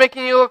just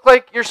making you look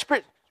like you're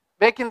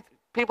making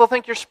people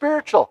think you're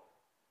spiritual.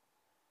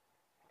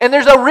 And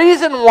there's a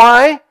reason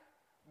why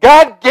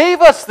God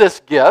gave us this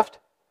gift,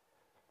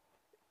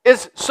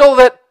 is so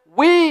that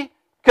we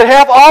could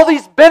have all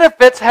these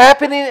benefits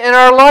happening in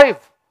our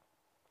life.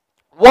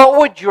 What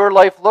would your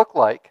life look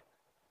like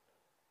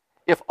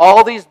if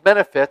all these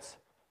benefits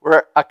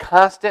were a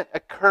constant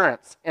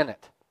occurrence in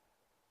it?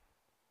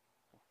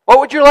 What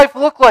would your life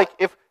look like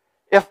if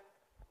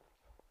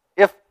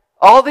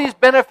all these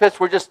benefits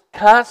were just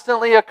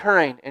constantly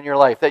occurring in your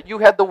life? That you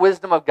had the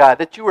wisdom of God,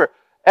 that you were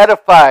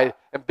edified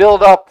and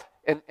built up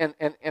and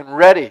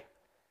ready,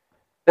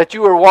 that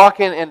you were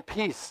walking in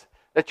peace,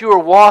 that you were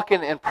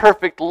walking in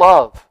perfect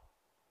love.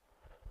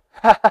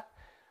 What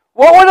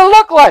would it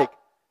look like?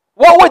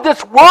 What would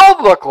this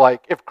world look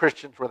like if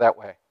Christians were that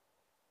way?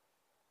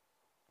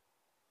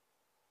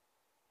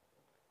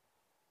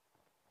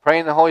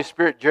 Praying the Holy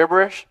Spirit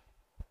gibberish?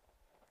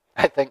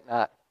 I think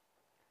not.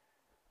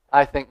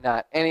 I think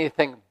not.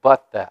 Anything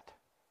but that.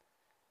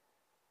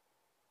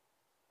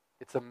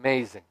 It's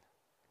amazing.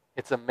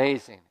 It's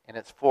amazing. And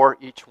it's for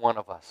each one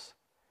of us.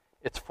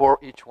 It's for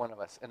each one of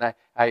us. And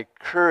I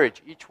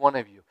encourage each one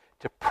of you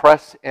to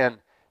press in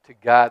to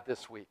God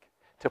this week.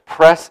 To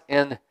press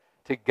in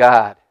to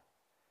God.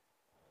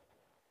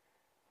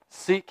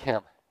 Seek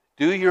Him.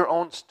 Do your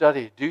own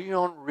study. Do your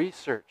own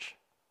research.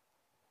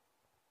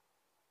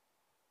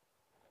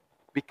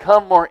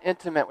 Become more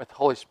intimate with the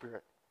Holy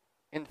Spirit.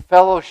 In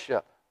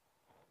fellowship.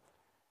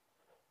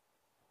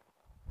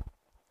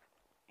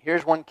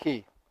 Here's one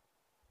key.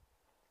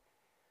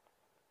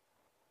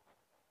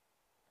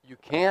 You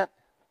can't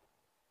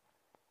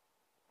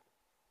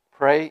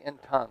pray in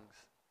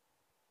tongues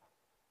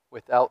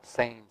without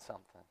saying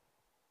something.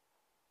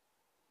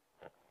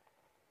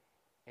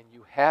 And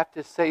you have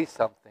to say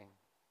something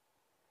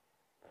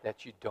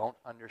that you don't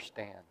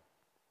understand.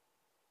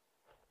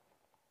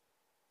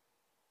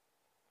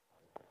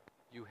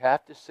 You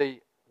have to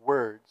say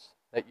words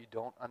that you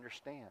don't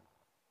understand.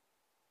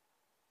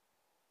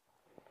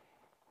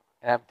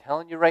 And I'm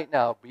telling you right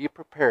now, be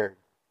prepared.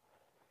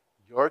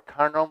 Your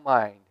carnal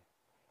mind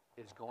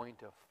is going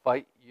to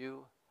fight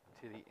you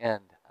to the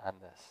end on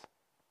this.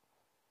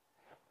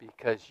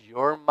 Because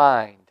your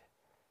mind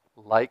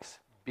likes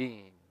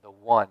being the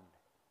one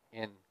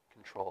in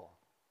control.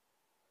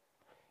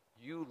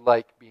 You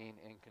like being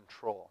in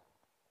control.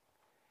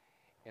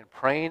 And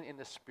praying in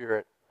the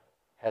Spirit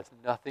has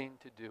nothing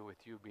to do with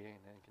you being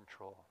in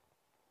control.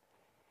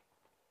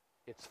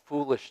 It's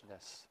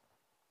foolishness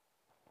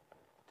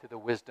to the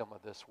wisdom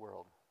of this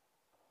world.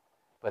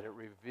 But it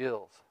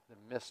reveals the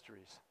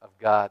mysteries of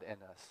God in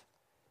us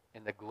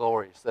and the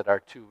glories that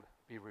are to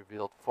be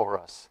revealed for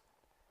us.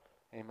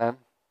 Amen?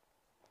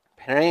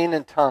 Praying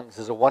in tongues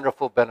is a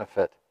wonderful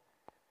benefit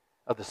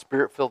of the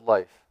Spirit-filled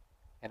life,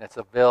 and it's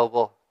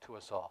available to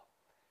us all.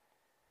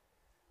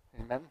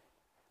 Amen?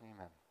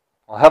 Amen.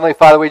 Well, Heavenly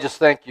Father, we just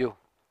thank you.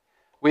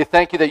 We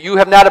thank you that you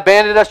have not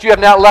abandoned us, you have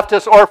not left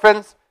us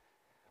orphans,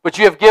 but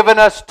you have given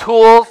us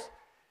tools.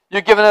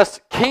 You've given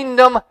us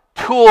kingdom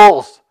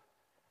tools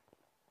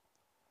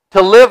to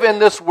live in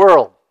this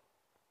world.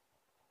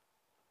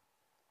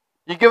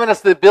 You've given us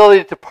the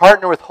ability to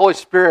partner with Holy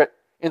Spirit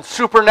in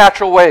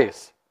supernatural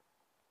ways.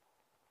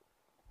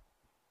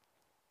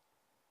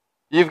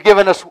 You've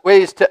given us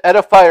ways to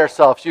edify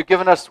ourselves. You've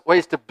given us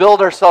ways to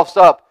build ourselves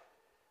up.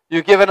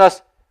 You've given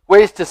us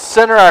ways to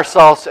center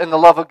ourselves in the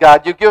love of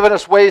God. You've given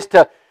us ways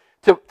to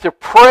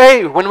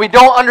pray when we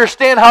don't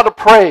understand how to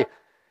pray.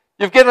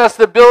 You've given us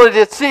the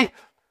ability to see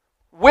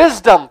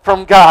wisdom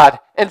from God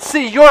and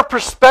see your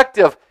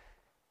perspective.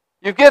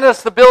 You've given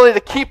us the ability to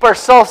keep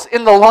ourselves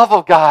in the love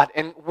of God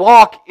and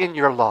walk in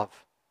your love.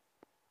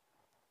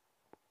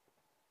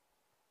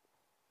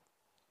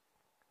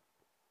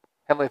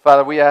 Heavenly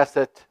Father, we ask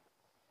that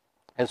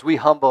as we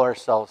humble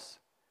ourselves,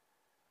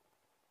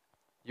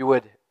 you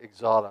would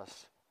exalt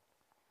us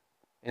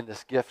in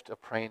this gift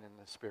of praying in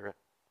the Spirit.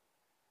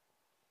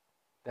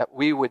 That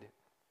we would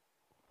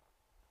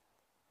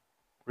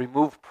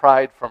remove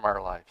pride from our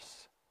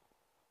lives.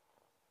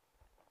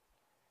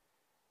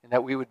 And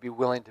that we would be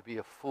willing to be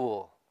a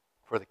fool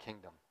for the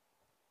kingdom.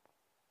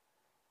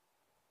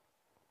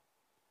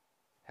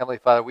 Heavenly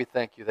Father, we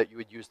thank you that you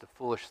would use the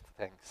foolish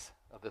things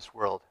of this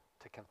world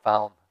to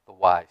confound the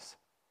wise.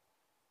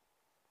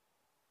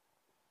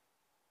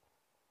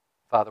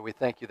 Father, we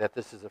thank you that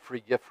this is a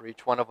free gift for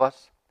each one of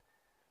us,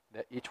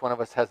 that each one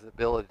of us has the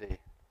ability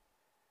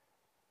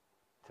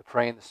to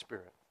pray in the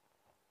Spirit.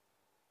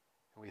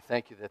 And we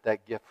thank you that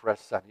that gift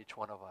rests on each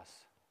one of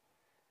us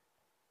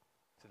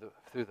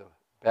through the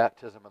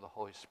baptism of the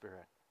Holy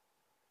Spirit.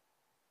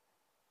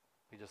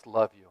 We just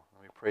love you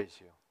and we praise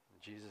you. In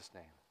Jesus'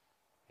 name,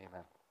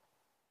 amen.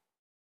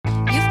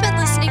 You've been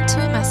listening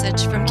to a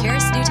message from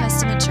Charis New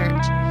Testament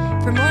Church.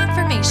 For more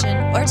information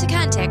or to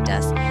contact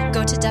us,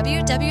 go to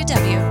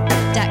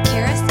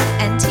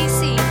www.charisntc.com.